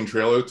stopped watching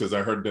trailers because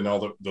I heard then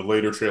all the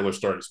later trailers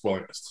started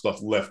spoiling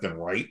stuff left and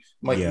right.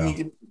 I'm like, you need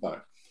to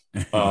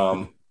give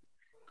time.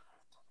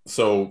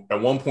 So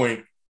at one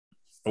point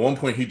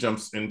he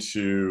jumps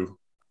into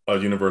a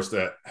universe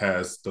that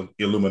has the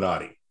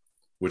Illuminati,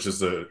 which is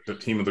the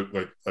team of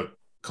a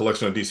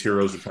collection of these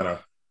heroes who kind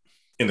of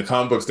in the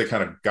comic books they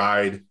kind of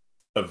guide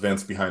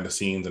events behind the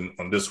scenes, and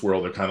on this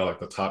world they're kind of like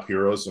the top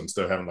heroes. So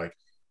instead of having like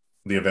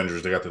the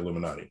Avengers, they got the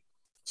Illuminati.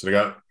 So they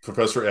got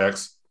Professor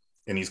X,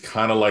 and he's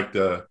kind of like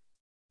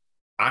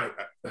I've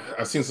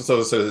seen some stuff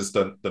that says it's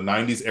the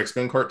 90s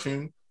X-Men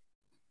cartoon.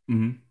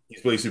 Mm-hmm.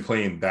 He's basically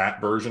playing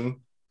that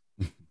version.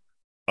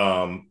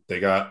 They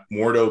got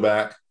Mordo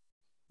back,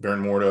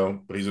 Baron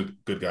Mordo, but he's a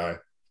good guy.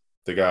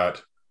 They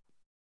got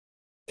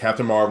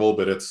Captain Marvel,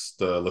 but it's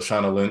the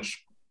Lashana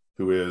Lynch,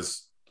 who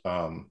was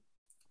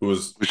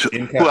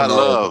in Captain I Marvel,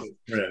 love,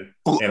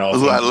 and also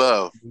who I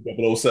love,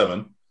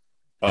 007.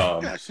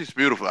 Yeah, she's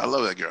beautiful. I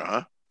love that girl,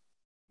 huh?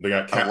 They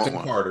got Captain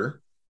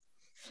Carter.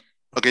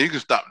 Okay, you can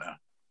stop now.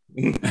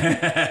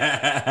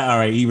 All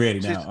right, he ready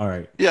now. All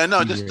right. Yeah,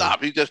 no, just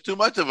stop. He's just too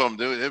much of them,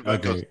 dude.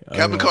 Okay.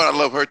 Captain Carter, I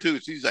love her too.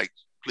 She's like,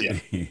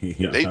 please.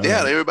 Yeah. They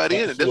had everybody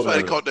in it. That's why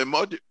they called it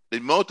the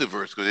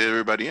multiverse, because they had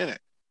everybody in it.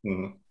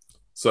 Mm-hmm.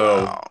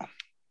 So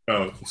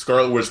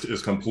Scarlet Witch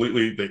is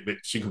completely.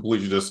 She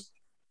completely just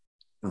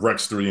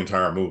wrecks through the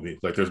entire movie.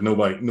 Like there's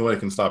nobody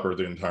can stop her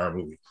the entire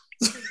movie.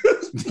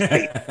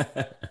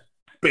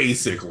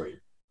 Basically.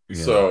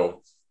 Yeah.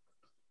 So,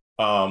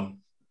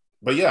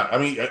 but yeah, I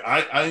mean,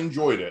 I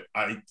enjoyed it.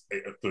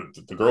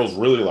 The girls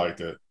really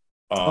liked it.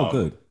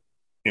 Good.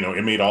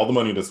 It made all the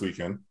money this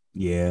weekend.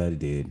 Yeah, it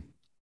did.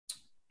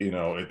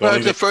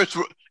 It's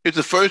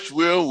the first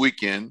real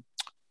weekend.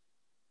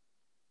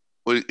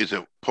 What is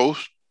it?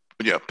 Post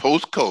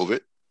COVID.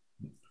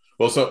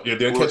 Well, so yeah,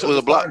 didn't catch up with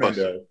Spider-Man.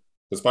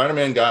 The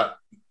Spider-Man got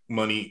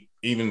money,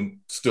 even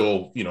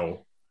still.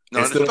 No,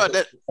 it's still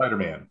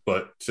Spider-Man,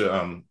 but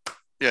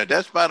yeah,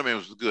 that Spider-Man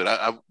was good.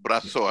 But I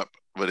saw it,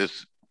 but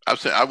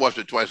I watched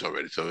it twice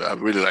already, so I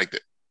really liked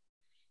it.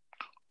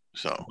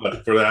 So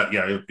but for that,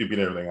 yeah, it beat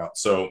everything out.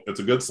 So it's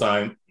a good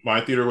sign.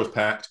 My theater was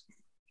packed.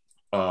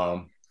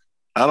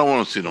 I don't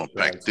want to see no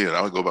packed theater.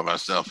 I would go by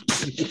myself.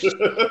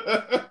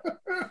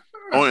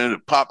 Only the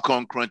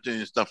popcorn crunching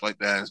and stuff like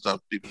that and stuff.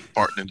 People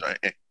partnering.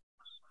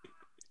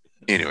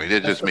 Anyway,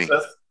 that's just me.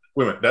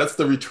 Wait a minute. That's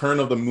the return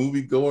of the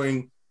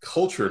movie-going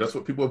culture. That's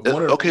what people have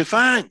wanted. Okay,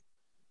 fine.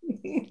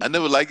 I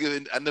never liked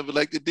it. I never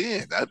liked it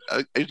then.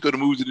 I used to go to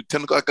movies at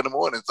 10 o'clock in the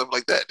morning and stuff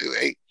like that, dude.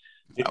 Hey,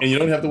 and you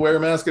don't have to wear a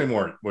mask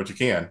anymore, but you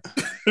can.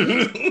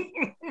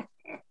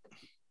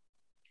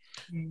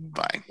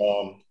 Fine.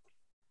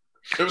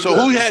 So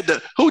who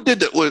did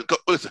the?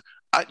 Listen,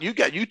 you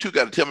two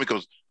got to tell me,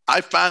 because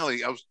I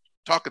was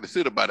talking to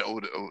Sid about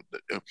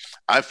it.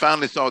 I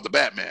finally saw the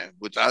Batman,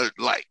 which I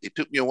liked. It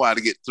took me a while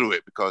to get through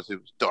it because it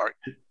was dark.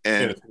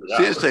 And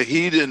Sid said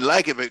he didn't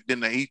like it, but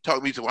then he talked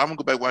to me. He said, "Well, I'm gonna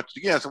go back and watch it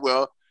again." I said,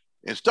 "Well,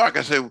 it's dark."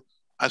 I said,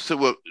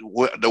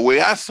 "Well, the way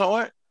I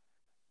saw it,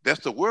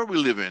 that's the world we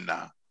live in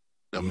now.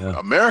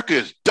 America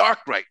is dark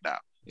right now.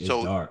 It's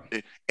dark.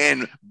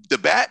 And the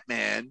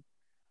Batman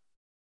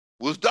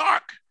was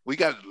dark. We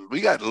got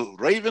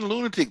raving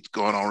lunatics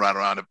going on right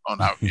around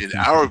in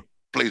our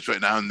place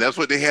right now, and that's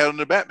what they had on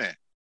the Batman."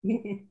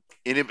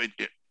 Any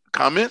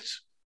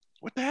comments?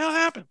 What the hell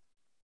happened?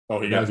 Oh,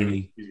 he's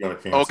going to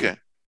fancy. Okay.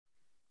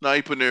 No,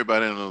 he putting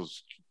everybody in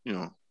those,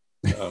 No,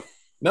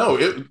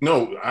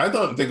 I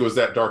don't think it was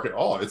that dark at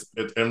all. It's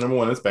number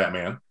one, it's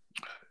Batman.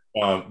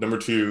 Number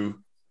two,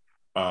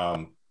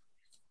 that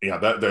you're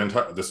talking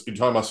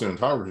about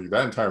cinematography.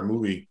 That entire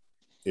movie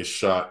is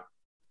shot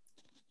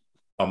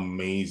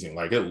amazing.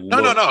 Like it. No.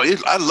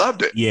 I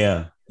loved it.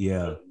 Yeah.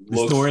 The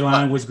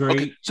storyline was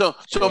great. Okay,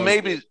 so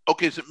maybe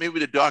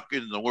the dark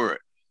isn't the word.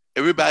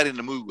 Everybody in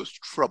the movie was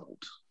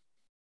troubled.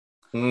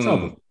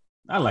 Troubled.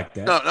 I like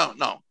that.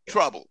 No.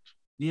 Troubled.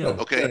 Yeah.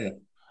 Okay. Yeah.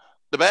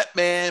 The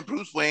Batman,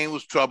 Bruce Wayne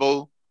was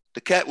troubled.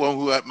 The Catwoman,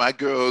 who had my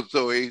girl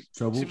Zoe,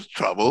 she was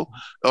trouble.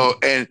 Oh,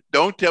 and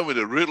don't tell me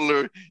the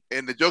Riddler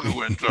and the Joker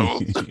were in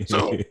trouble.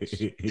 So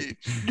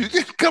you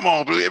just come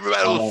on, bro.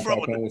 Everybody was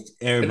troubled.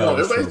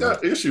 Everybody's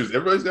got issues.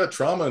 Everybody's got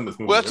trauma in this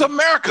movie. Well, it's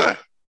America.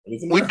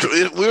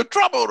 We're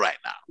troubled right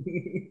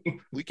now.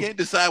 We can't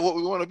decide what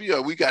we want to be.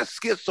 Or we got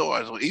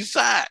schizoids on each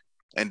side,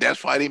 and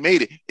that's why they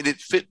made it, and it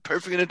fit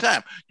perfect in the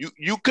time.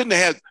 You couldn't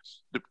have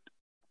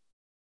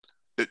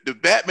the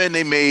Batman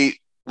they made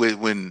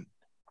when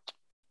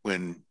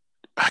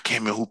I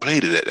can't remember who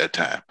played it at that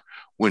time.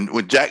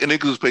 When Jack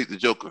Nicholson played the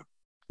Joker.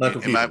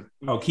 Keaton.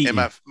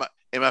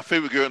 And my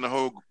favorite girl in the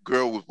whole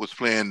girl was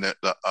playing the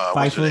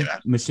Pfeiffer?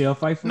 Michelle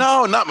Pfeiffer?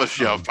 No, not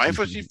Michelle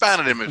Pfeiffer. She's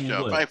finer than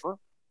Michelle Pfeiffer.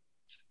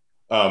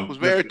 Was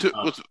married to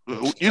what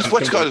you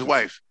call his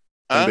wife?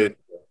 Huh?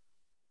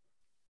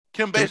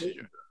 Kim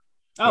Basinger.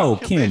 Oh,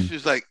 Kim.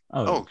 She's like,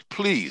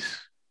 please.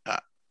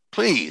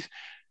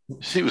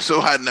 She was so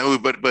hot in that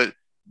movie, but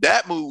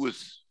that movie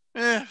was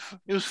it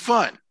was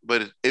fun.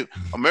 But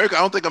America,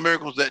 I don't think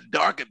America was that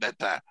dark at that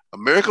time.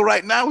 America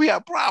right now, we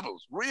have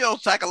problems, real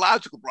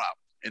psychological problems.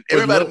 And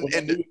everybody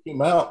when the movie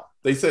came out,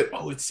 they said,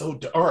 "Oh, it's so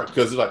dark,"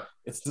 because like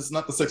it's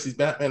not the '60s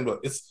Batman, but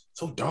it's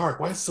so dark.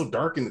 Why is it so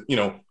dark? And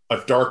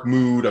a dark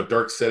mood, a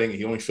dark setting.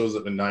 He only shows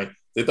up at night.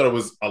 They thought it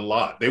was a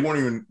lot. They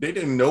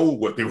didn't know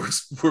what they were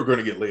going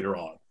to get later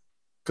on,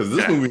 because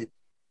this movie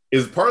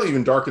is partly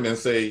even darker than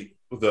say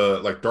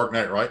the Dark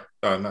Knight, right?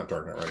 Not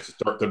Dark Knight,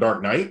 right? The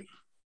Dark Knight.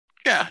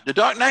 Yeah, the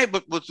Dark Knight,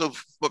 but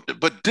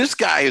this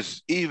guy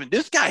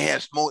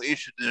has more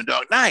issues than the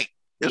Dark Knight.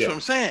 That's what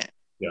I'm saying.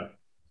 Yeah.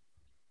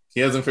 He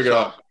hasn't figured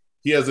out.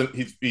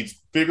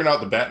 He's figuring out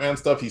the Batman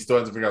stuff. He still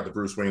hasn't figured out the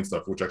Bruce Wayne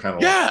stuff, which I kind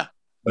of like.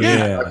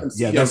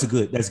 That's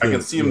good. I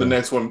can see him the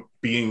next one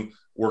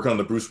working on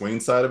the Bruce Wayne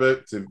side of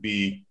it, to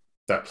be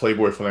that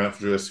playboy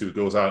philanthropist who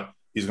goes out.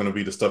 He's going to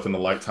be the stuff in the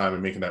lighttime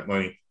and making that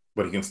money,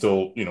 but he can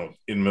still, in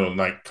the middle of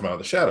the night, come out of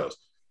the shadows.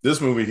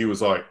 This movie, he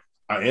was like,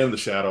 "I am the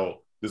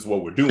shadow. This is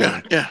what we're doing."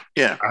 Yeah.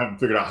 I haven't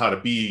figured out how to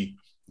be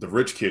the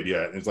rich kid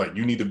yet. And it's like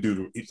you need to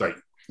do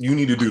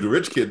the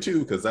rich kid too,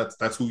 because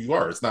that's who you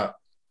are. It's not.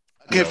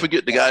 I can't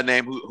forget the guy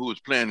named who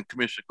was playing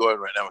Commissioner Gordon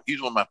right now. He's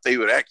one of my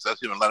favorite actors. I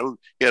see him in a lot of movies.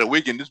 He had a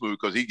wig in this movie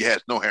because he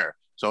has no hair.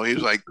 So he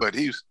was like, but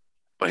he was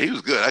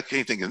good. I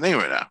can't think of his name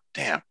right now.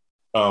 Damn.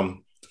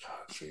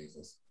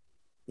 Jesus.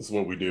 This is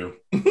what we do.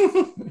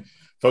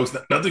 Folks,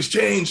 nothing's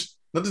changed.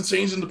 Nothing's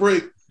changed in the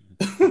break.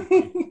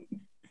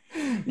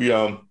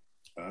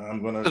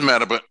 Doesn't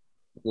matter, but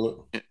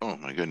oh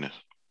my goodness.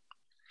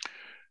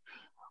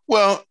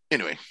 Well,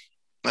 anyway,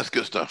 that's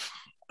good stuff.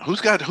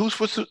 What's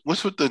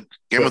with the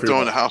Game of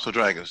Thrones, the House of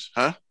Dragons,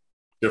 huh?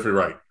 Jeffrey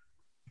Wright.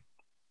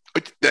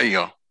 There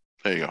you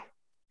go.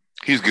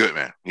 He's good,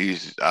 man. He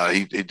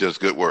does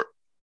good work.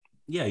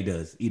 Yeah, he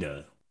does.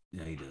 Yeah,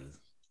 he does.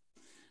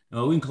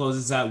 We can close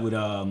this out with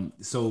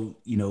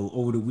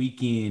over the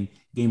weekend,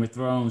 Game of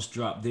Thrones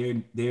dropped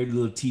their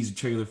little teaser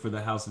trailer for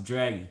the House of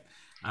Dragon.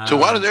 So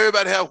why does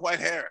everybody have white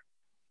hair?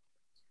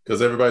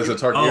 Because everybody's a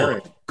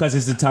Targaryen. Because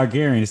it's a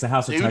Targaryen. It's the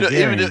House of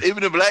Targaryen.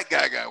 Even the black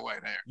guy got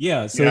white hair.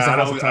 Yeah, so it's a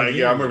House of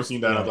Targaryen. I remember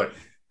seeing that. Yeah. I was like,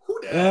 who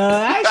that?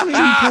 Actually,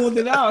 he pulled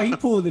it out.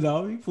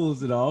 He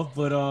pulls it off.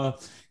 But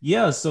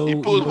so he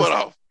pulls what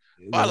off?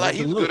 I like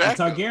he's a good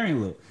actor.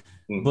 Targaryen look.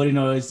 Mm-hmm. But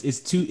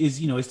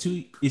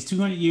it's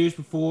 200 years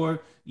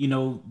before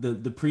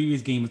the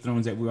previous Game of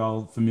Thrones that we're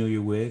all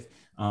familiar with.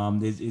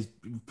 Is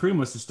pretty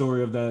much the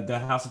story of the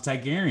House of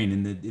Targaryen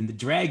and the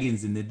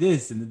dragons and the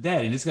this and the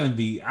that, and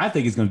I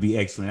think it's gonna be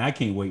excellent. I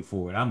can't wait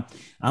for it.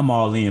 I'm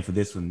all in for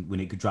this one when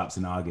it drops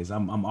in August.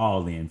 I'm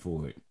all in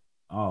for it.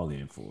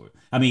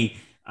 I mean,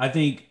 I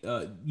think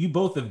you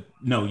both have.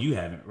 No, you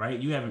haven't, right?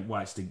 You haven't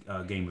watched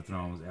the Game of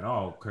Thrones at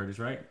all, Curtis,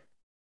 right?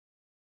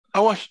 I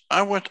watched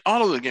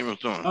all of the Game of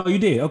Thrones. Oh, you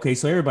did? Okay,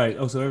 so everybody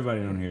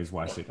on here has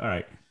watched it. All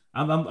right,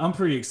 I'm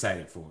pretty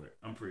excited for it.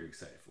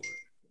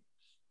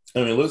 I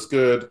mean, it looks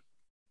good.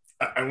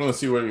 I want to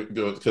see where it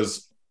goes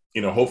because,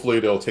 hopefully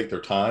they'll take their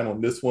time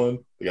on this one.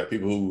 They got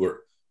people who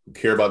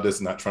care about this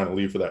and not trying to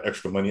leave for that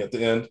extra money at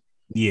the end.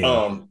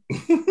 Yeah.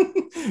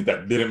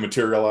 That didn't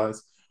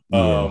materialize.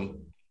 Yeah.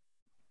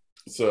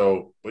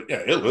 But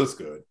yeah, it looks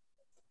good.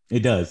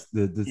 It does.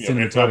 The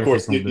cinematography, of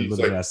course, from the little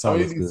bit I saw, how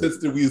many sets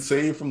did we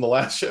save from the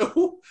last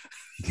show?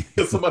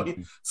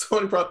 somebody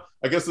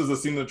I guess there's a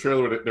scene in the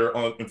trailer where they're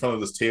in front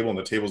of this table and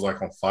the table's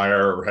like on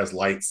fire or has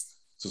lights.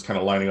 So it's kind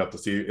of lining up to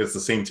see. It's the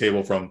same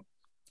table from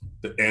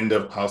the end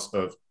of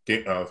the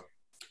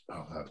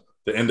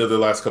end of the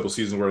last couple of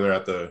seasons where they're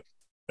at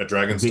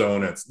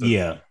Dragonstone. It's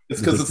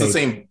because it's the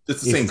same.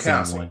 It's the same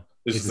castle.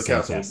 It's just the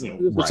castle.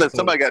 It's like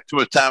somebody got too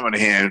much time on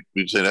their hand.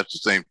 We say that's the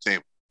same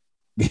table.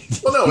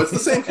 Well, no, it's the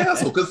same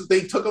castle because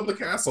they took up the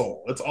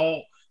castle. It's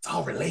all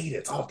related.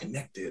 It's all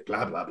connected.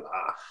 Blah blah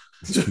blah.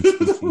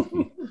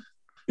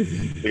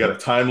 They got a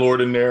Time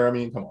Lord in there. I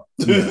mean, come on.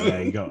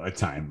 There you go, a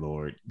Time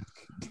Lord.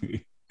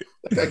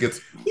 That guy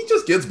he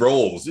just gets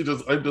roles. I'm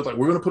just like,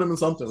 we're gonna put him in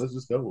something. Let's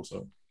just go.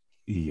 So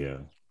yeah.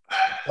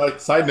 Like,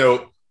 side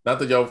note, not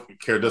that y'all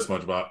care this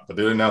much about, but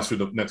they announced who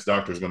the next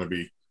Doctor is gonna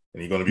be,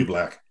 and he's gonna be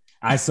black.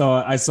 I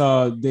saw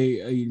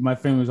my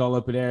family was all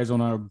up in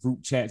Arizona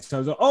group chat. So I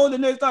was like, oh, the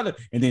next Doctor.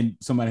 And then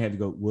somebody had to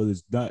go, well,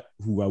 it's not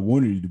who I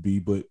wanted it to be,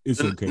 but it's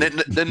okay.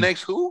 The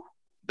next who?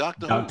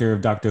 Doctor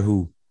of Doctor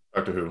Who.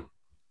 Doctor Who.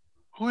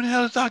 Who the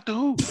hell is Doctor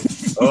Who?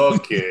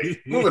 Okay,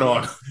 moving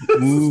on.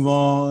 Move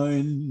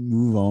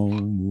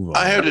on.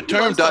 I heard the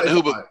term Doctor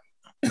Who, but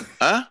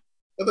huh?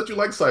 I thought you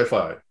liked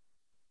sci-fi.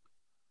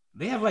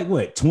 They have like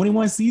what,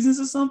 21 seasons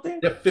or something?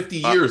 Yeah, 50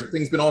 years.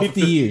 Thing's been on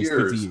 50 years.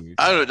 50 years.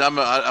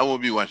 I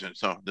won't be watching it,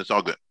 so that's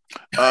all good.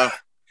 Now,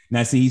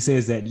 see, he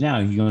says that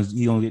now he's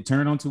gonna get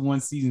turned on to one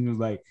season. He was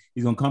like,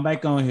 he's gonna come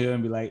back on here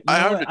and be like,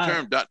 I heard the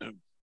term Doctor Who.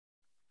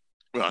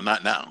 Well,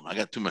 not now. I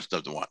got too much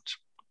stuff to watch.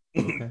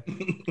 Okay.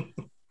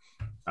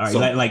 All right, so,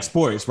 like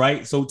sports,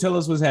 right? So tell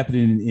us what's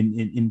happening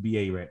in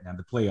NBA right now,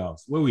 the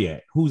playoffs. Where we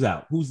at? Who's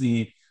out? Who's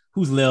in?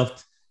 Who's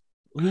left?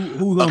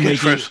 Who gonna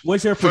make it?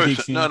 What's your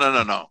prediction?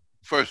 No.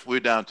 First, we're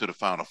down to the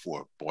Final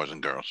Four, boys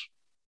and girls.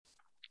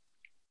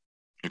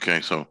 Okay,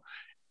 so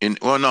the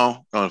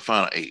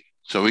Final 8.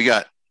 So we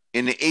got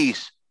in the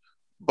East,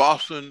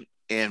 Boston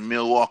and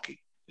Milwaukee.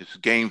 It's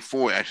game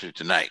 4 actually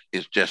tonight.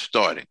 It's just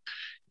starting.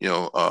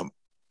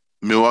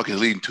 Milwaukee's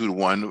leading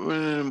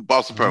 2-1.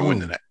 Boston probably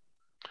winning that.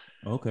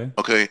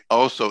 Okay.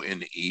 Also in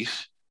the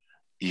East,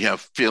 you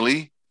have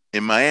Philly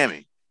and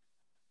Miami.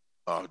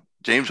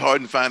 James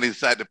Harden finally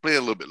decided to play a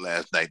little bit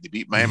last night to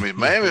beat Miami.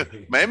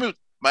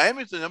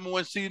 Miami's the number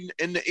 1 seed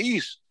in the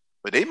East,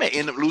 but they may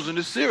end up losing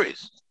the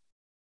series.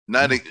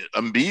 Now that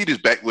Embiid is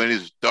back wearing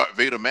his Darth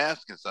Vader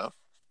mask and stuff.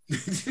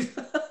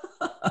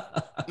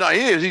 No, he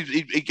is.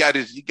 He got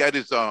his got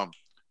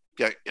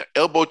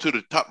elbow to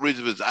the top ridge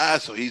of his eye,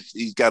 so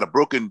he's got a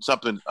broken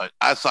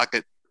eye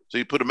socket, so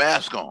he put a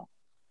mask on.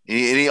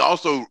 And he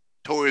also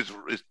tore his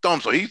thumb,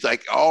 so he's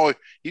like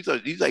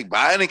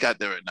Bionic out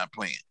there and not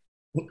playing.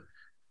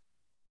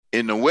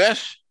 In the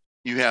West,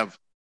 you have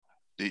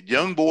the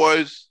young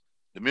boys,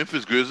 the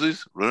Memphis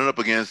Grizzlies, running up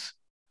against,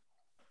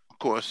 of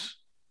course,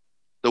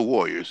 the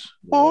Warriors.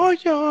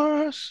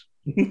 Warriors,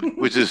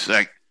 which is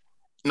like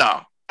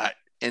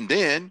and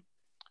then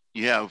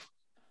you have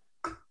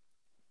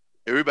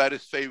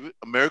everybody's favorite,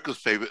 America's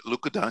favorite,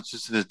 Luka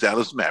Doncic and his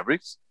Dallas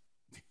Mavericks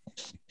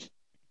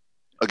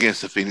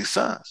against the Phoenix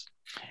Suns.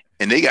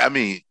 And they got,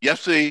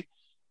 yesterday,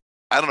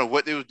 I don't know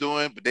what they was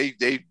doing, but they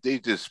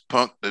just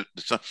punked the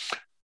Suns.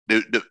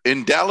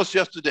 In Dallas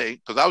yesterday,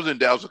 because I was in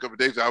Dallas a couple of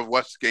days, I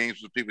watched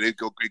games with people, they'd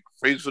go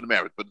crazy for the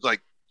Mavericks, but it's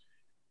like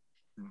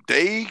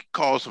they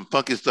called some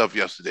funky stuff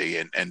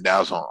yesterday, and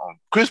Dallas on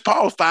Chris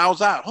Paul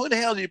fouls out. Who the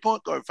hell is your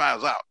point guard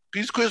fouls out?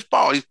 He's Chris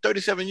Paul. He's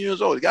 37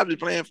 years old. He got to be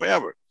playing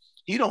forever.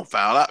 He don't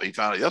foul out. He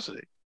fouled out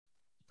yesterday.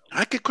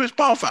 How could Chris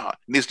Paul foul out?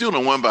 And they still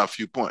don't win by a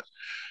few points.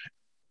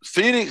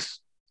 Phoenix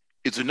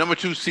is the number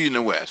 2 seed in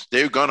the West.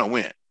 They're going to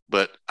win.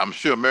 But I'm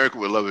sure America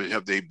would love it to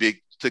have their big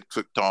 6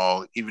 foot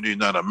tall, even though he's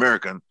not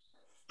American,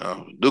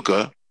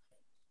 Luka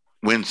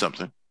win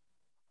something.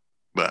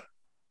 But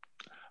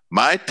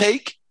my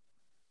take,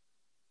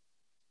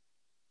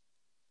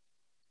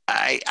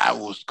 I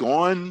was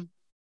going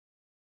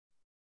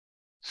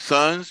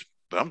Suns,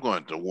 but I'm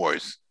going to the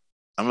Warriors.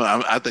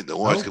 I think the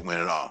Warriors can win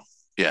it all.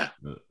 Yeah.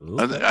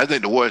 Okay. I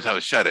think the Warriors have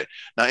a shot at it.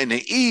 Now, in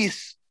the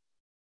East,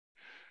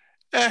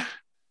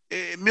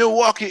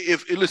 Milwaukee,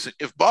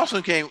 if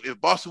Boston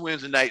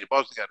wins tonight,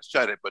 Boston got a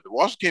shot at it. But if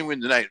Boston can't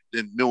win tonight,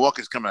 then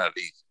Milwaukee's coming out of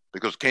the East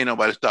because can't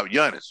nobody stop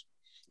Giannis.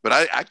 But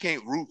I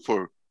can't root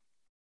for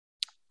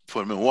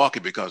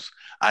Milwaukee because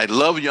I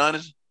love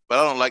Giannis, but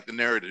I don't like the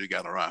narrative he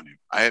got around him.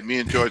 Me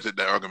and George had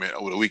that argument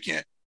over the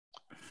weekend.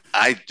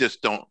 I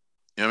just don't.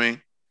 You know what I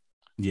mean?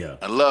 Yeah.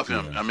 I love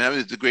him. Yeah.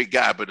 He's a great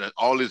guy, but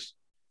all this,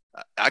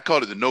 I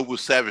call it the Noble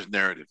Savage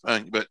narrative.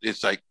 But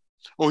it's like,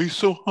 oh, he's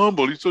so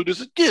humble. He's so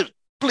this.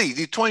 Please,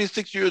 he's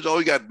 26 years old.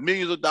 He got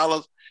millions of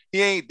dollars.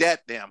 He ain't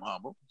that damn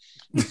humble.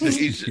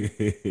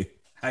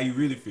 How you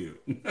really feel?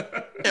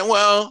 And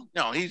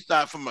no, he's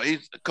not from.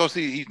 He's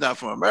not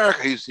from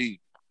America.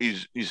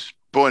 He's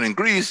born in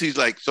Greece. He's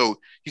like, so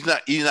he's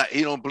not.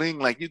 He don't bling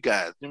like you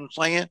guys. You know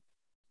what I'm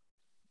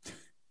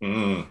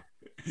saying?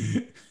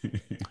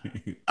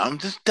 I'm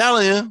just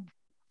telling you.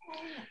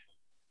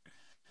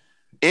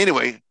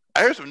 Anyway,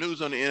 I heard some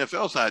news on the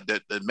NFL side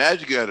that the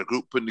Magic got a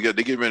group putting together.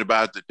 They get ready to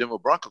buy the Denver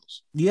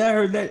Broncos. Yeah, I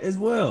heard that as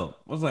well.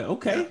 I was like,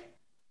 okay,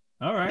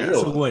 all right. Yeah.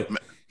 So what?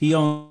 He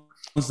owns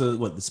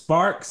the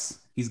Sparks.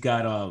 He's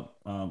got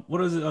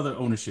what is the other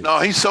ownership? No,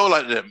 he sold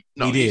out them.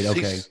 No, he did.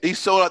 Okay, he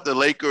sold out the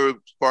Lakers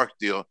Sparks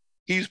deal.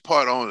 He's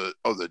part owner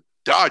of the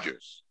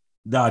Dodgers.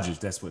 Dodgers,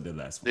 that's what the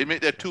last one. They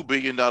made that $2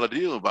 billion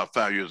deal about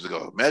 5 years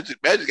ago.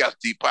 Magic got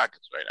deep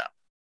pockets right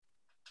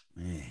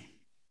now. Man.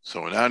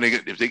 So now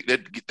if they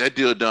get that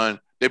deal done,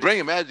 they bring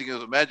in Magic,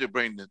 and Magic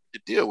bring the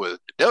deal with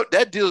it.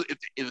 That deal, if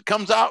it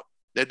comes out,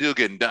 that deal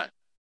getting done.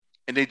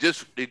 And they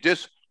just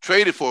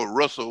traded for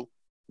Russell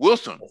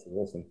Wilson Russell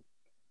Wilson.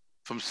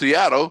 from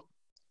Seattle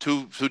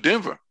to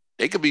Denver.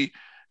 They could be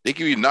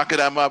knocking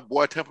out my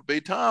boy Tampa Bay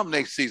Tom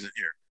next season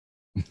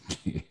here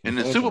in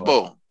the Super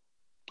Bowl.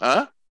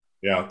 Huh?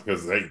 Yeah,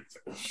 because they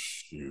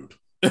shoot.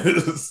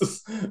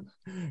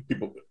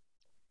 People,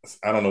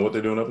 I don't know what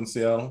they're doing up in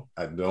Seattle.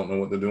 I don't know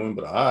what they're doing,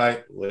 but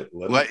why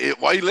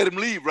you let him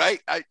leave, right?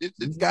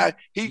 This guy,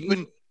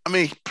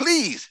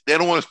 please. They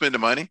don't want to spend the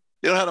money.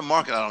 They don't have the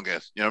market, I don't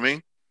guess. You know what I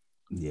mean?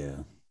 Yeah.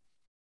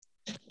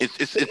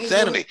 It's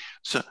insanity.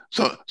 So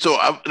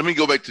let me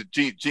go back to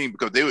Gene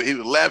because he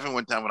was laughing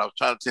one time when I was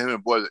trying to tell him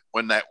and boy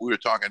one night we were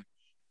talking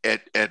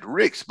at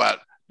Rick's about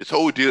this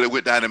whole deal that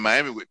went down in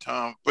Miami with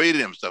Tom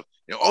Brady and stuff.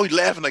 He's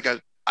laughing like I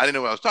didn't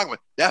know what I was talking about.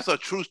 That's a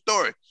true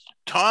story.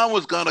 Tom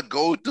was gonna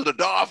go to the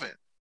Dolphins.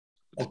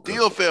 The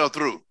deal fell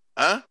through.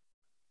 Huh?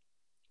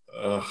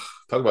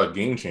 Talk about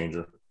game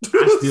changer.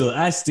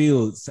 I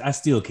still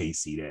can't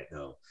see that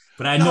though.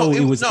 But I know it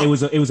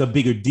was a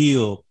bigger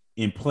deal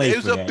in play. It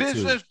was a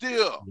business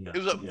deal. Yeah,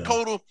 it was a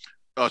total.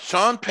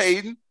 Sean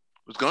Payton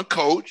was going to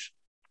coach.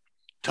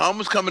 Tom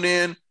was coming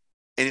in,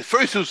 and at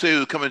first he was saying he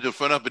was coming to the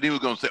front up, but he was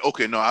going to say,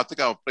 "Okay, no, I think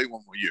I'll play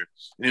one more year,"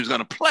 and he was going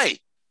to play.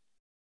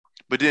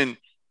 But then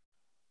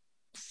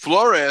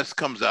Flores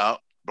comes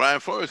out.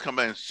 Brian Flores comes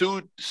out and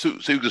sued, so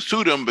he could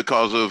sue them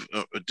because of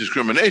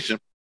discrimination.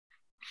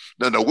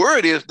 Now the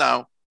word is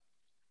now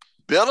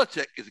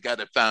Belichick is the guy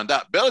that found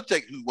out.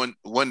 Belichick, who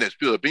won that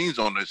spill of beans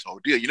on this whole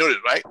deal. You know this,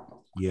 right?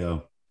 Yeah.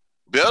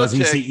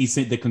 Belichick, he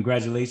sent the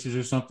congratulations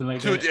or something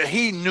like that.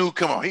 He knew.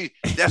 Come on,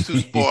 that's who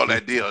spoiled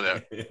that deal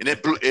there, and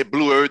it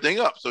blew everything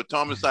up. So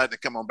Tom decided to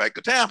come on back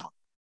to Tampa.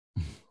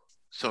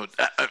 So,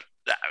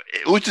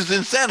 which is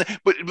insanity.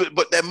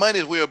 But that money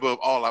is way above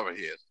all our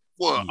heads.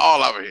 Well,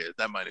 all our heads.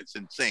 That money is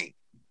insane.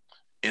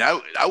 And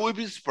I would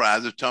be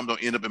surprised if Tom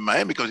don't end up in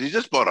Miami because he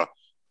just bought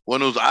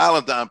one of those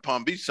islands down in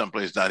Palm Beach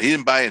someplace down. He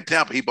didn't buy it in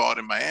Tampa. He bought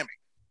it in Miami.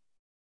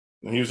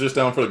 And he was just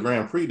down for the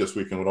Grand Prix this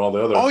weekend with all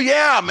the other. Oh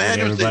yeah, man!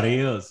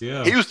 Everybody else,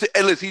 yeah. He was.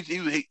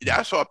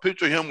 I saw a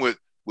picture of him with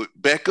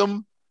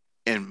Beckham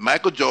and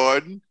Michael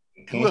Jordan.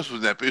 Mm-hmm. Who else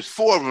was that? It's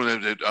four of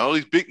them. All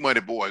these big money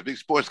boys, big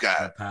sports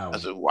guys. I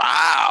said,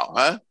 "Wow,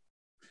 huh?"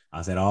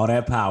 I said, "All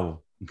that power,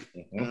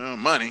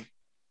 money."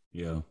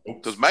 Yeah.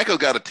 Because Michael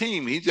got a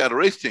team. He's got a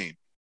race team.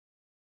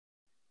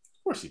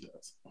 Of course he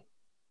does.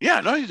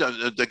 Yeah, no, he's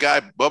the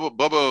guy.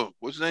 Bubba.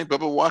 What's his name?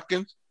 Bubba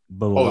Watkins.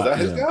 Is that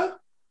his guy?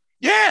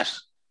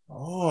 Yes.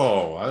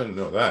 Oh, I didn't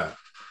know that.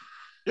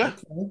 Yeah.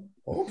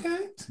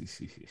 Okay.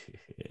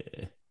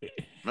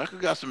 Michael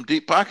got some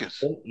deep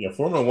pockets. Yeah,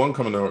 Formula One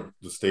coming to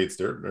the States,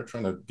 they're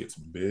trying to get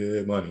some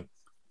big money.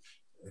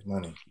 Big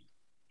money.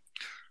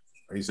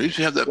 Crazy. They used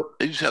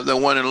to have that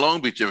one in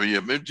Long Beach every year.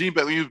 Remember, Gene,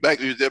 back when you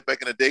was there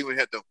back in the day, we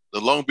had the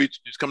Long Beach.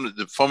 You just come to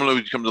the Formula,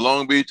 you come to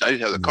Long Beach. I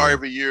used to have the car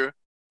every year.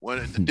 One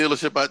at the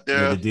dealership out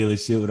there. The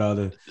dealership with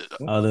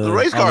all the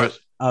race cars.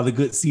 All the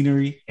good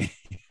scenery.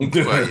 All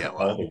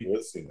the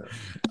good scenery.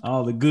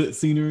 All the good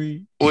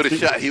scenery. Or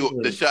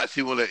the shots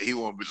he won't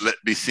let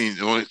be seen.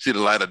 He won't see the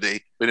light of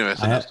day. But anyway,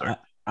 that's another story.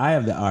 I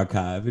have the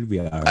archive. It'll be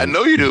all right. I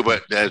know you do,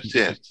 but that's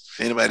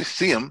anybody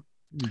see him.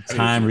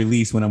 Time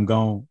release when I'm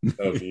gone.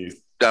 Oh,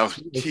 geez.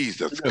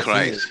 Jesus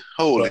Christ.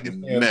 Holy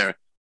Mary.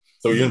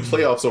 So you're in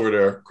playoffs over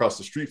there across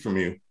the street from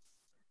you.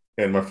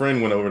 And my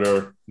friend went over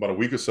there about a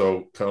week or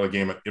so, kind of a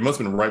game. It must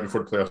have been right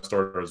before the playoffs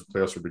started or as the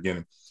playoffs were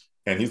beginning.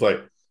 And he's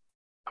like,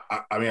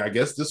 I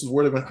guess this is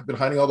where they've been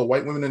hiding all the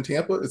white women in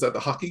Tampa. Is that the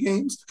hockey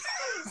games?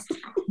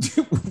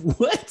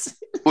 What?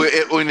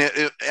 In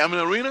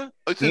Amex Arena?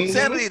 It's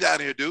insanity down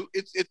here, dude.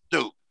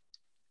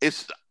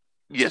 It's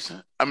yes.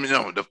 I mean,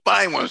 no, the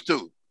fine ones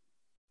too.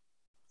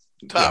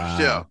 Top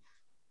shelf.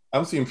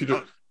 I'm seeing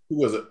people. Who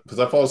was it? Because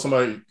I follow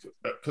somebody.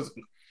 Because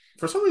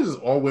for some reason,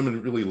 all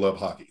women really love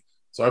hockey.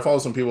 So I follow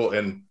some people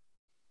in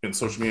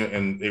social media,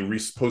 and they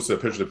reposted a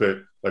picture to pick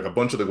like a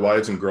bunch of the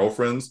wives and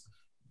girlfriends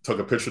took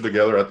a picture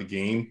together at the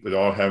game. They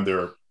all have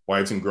their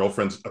wives and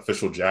girlfriends'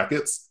 official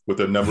jackets with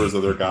the numbers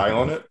of their guy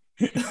on it.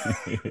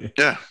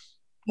 Yeah,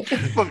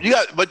 but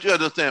you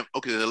understand.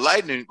 Okay, the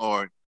Lightning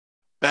are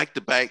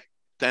back-to-back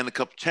Stanley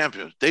Cup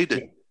champions. They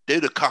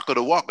the cock of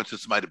the walk until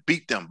somebody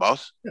beat them,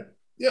 boss.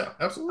 Yeah,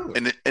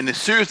 absolutely. And the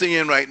serious thing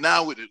in right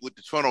now with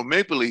the Toronto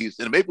Maple Leafs,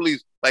 and the Maple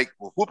Leafs like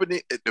were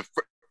whooping it.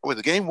 Was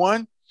the game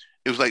one?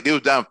 It was like they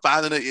was down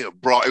 5-0.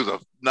 It was a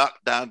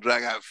knockdown,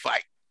 drag out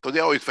fight because they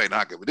always fight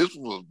hockey. But this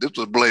was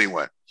a bloody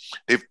one.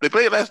 They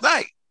played last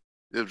night.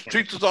 The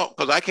streets was all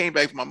because I came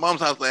back from my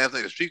mom's house last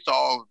night. The streets are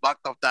all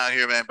blocked off down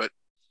here, man. But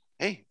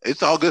hey,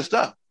 it's all good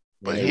stuff.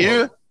 But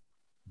here,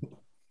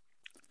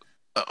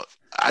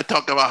 I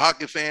talk about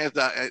hockey fans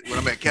when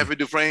I'm at Cafe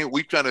Dufresne.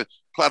 We try to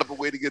plot up a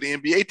way to get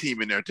an NBA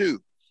team in there too.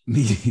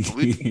 we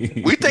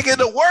think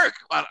it'll work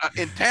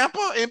in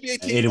Tampa.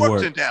 NBA team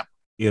works in Tampa.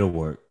 It'll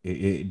work.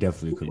 It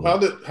definitely could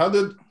work. How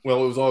did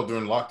well, it was all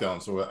during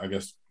lockdown, so I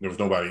guess there was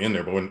nobody in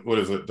there. But what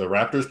is it? The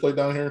Raptors played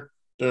down here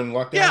during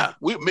lockdown? Yeah,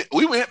 we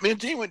went, me and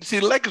Gene went to see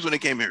the Lakers when they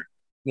came here.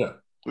 Yeah.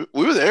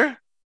 We were there.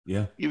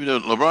 Yeah. Even though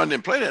LeBron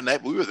didn't play that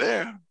night, but we were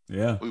there.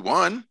 Yeah. We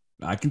won.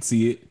 I can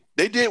see it.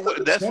 They did.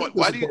 That's what.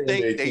 Why do you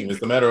think they?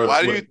 It's a matter of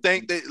why do you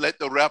think they let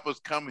the rappers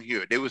come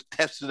here? They was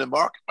testing the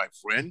market, my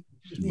friend.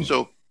 Mm-hmm.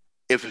 So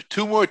if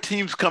 2 more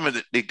teams coming,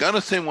 they're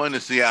gonna send one to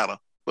Seattle.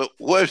 But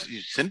where's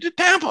you send it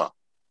to Tampa?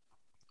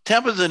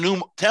 Tampa's a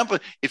new Tampa.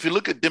 If you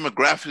look at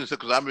demographics and stuff,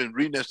 because I've been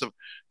reading that stuff,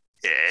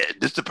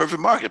 this is the perfect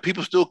market.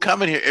 People still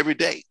coming here every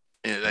day.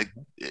 And like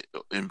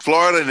in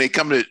Florida, and they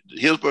come to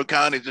Hillsborough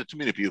County. There's too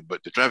many people,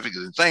 but the traffic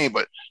is insane.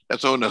 But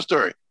that's a whole nother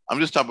story. I'm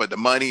just talking about the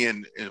money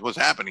and what's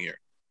happening here.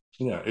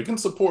 Yeah, it can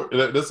support.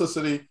 That's a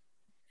city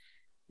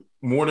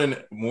more than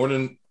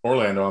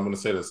Orlando. I'm going to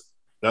say this.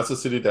 That's a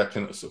city that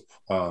can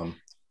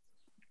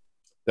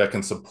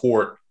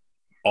support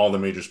all the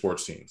major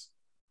sports teams.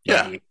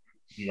 Yeah, like,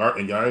 you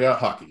already got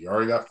hockey. You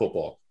already got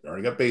football. You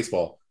already got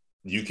baseball.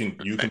 You can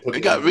put. We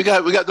got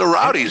the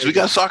Rowdies. We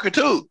got soccer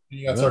too.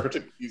 You got soccer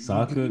too.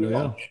 Soccer,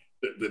 yeah.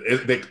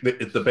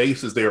 The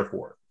base is there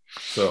for it.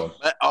 So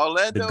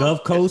Orlando, the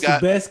Gulf Coast, the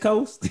best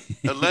coast.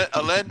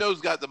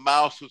 Orlando's got the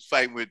mouse who's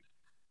fighting with.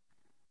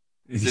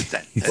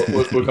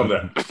 We'll come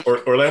to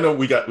that. Orlando,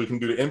 we can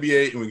do the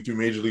NBA and we can do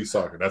Major League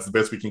Soccer. That's the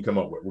best we can come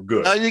up with. We're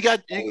good. You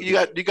got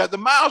the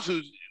mouse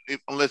who's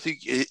unless he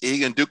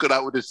can duke it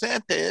out with the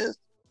Santos.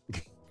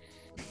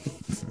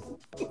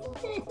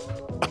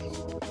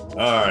 All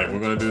right, we're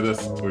gonna do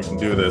this. We can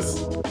do this.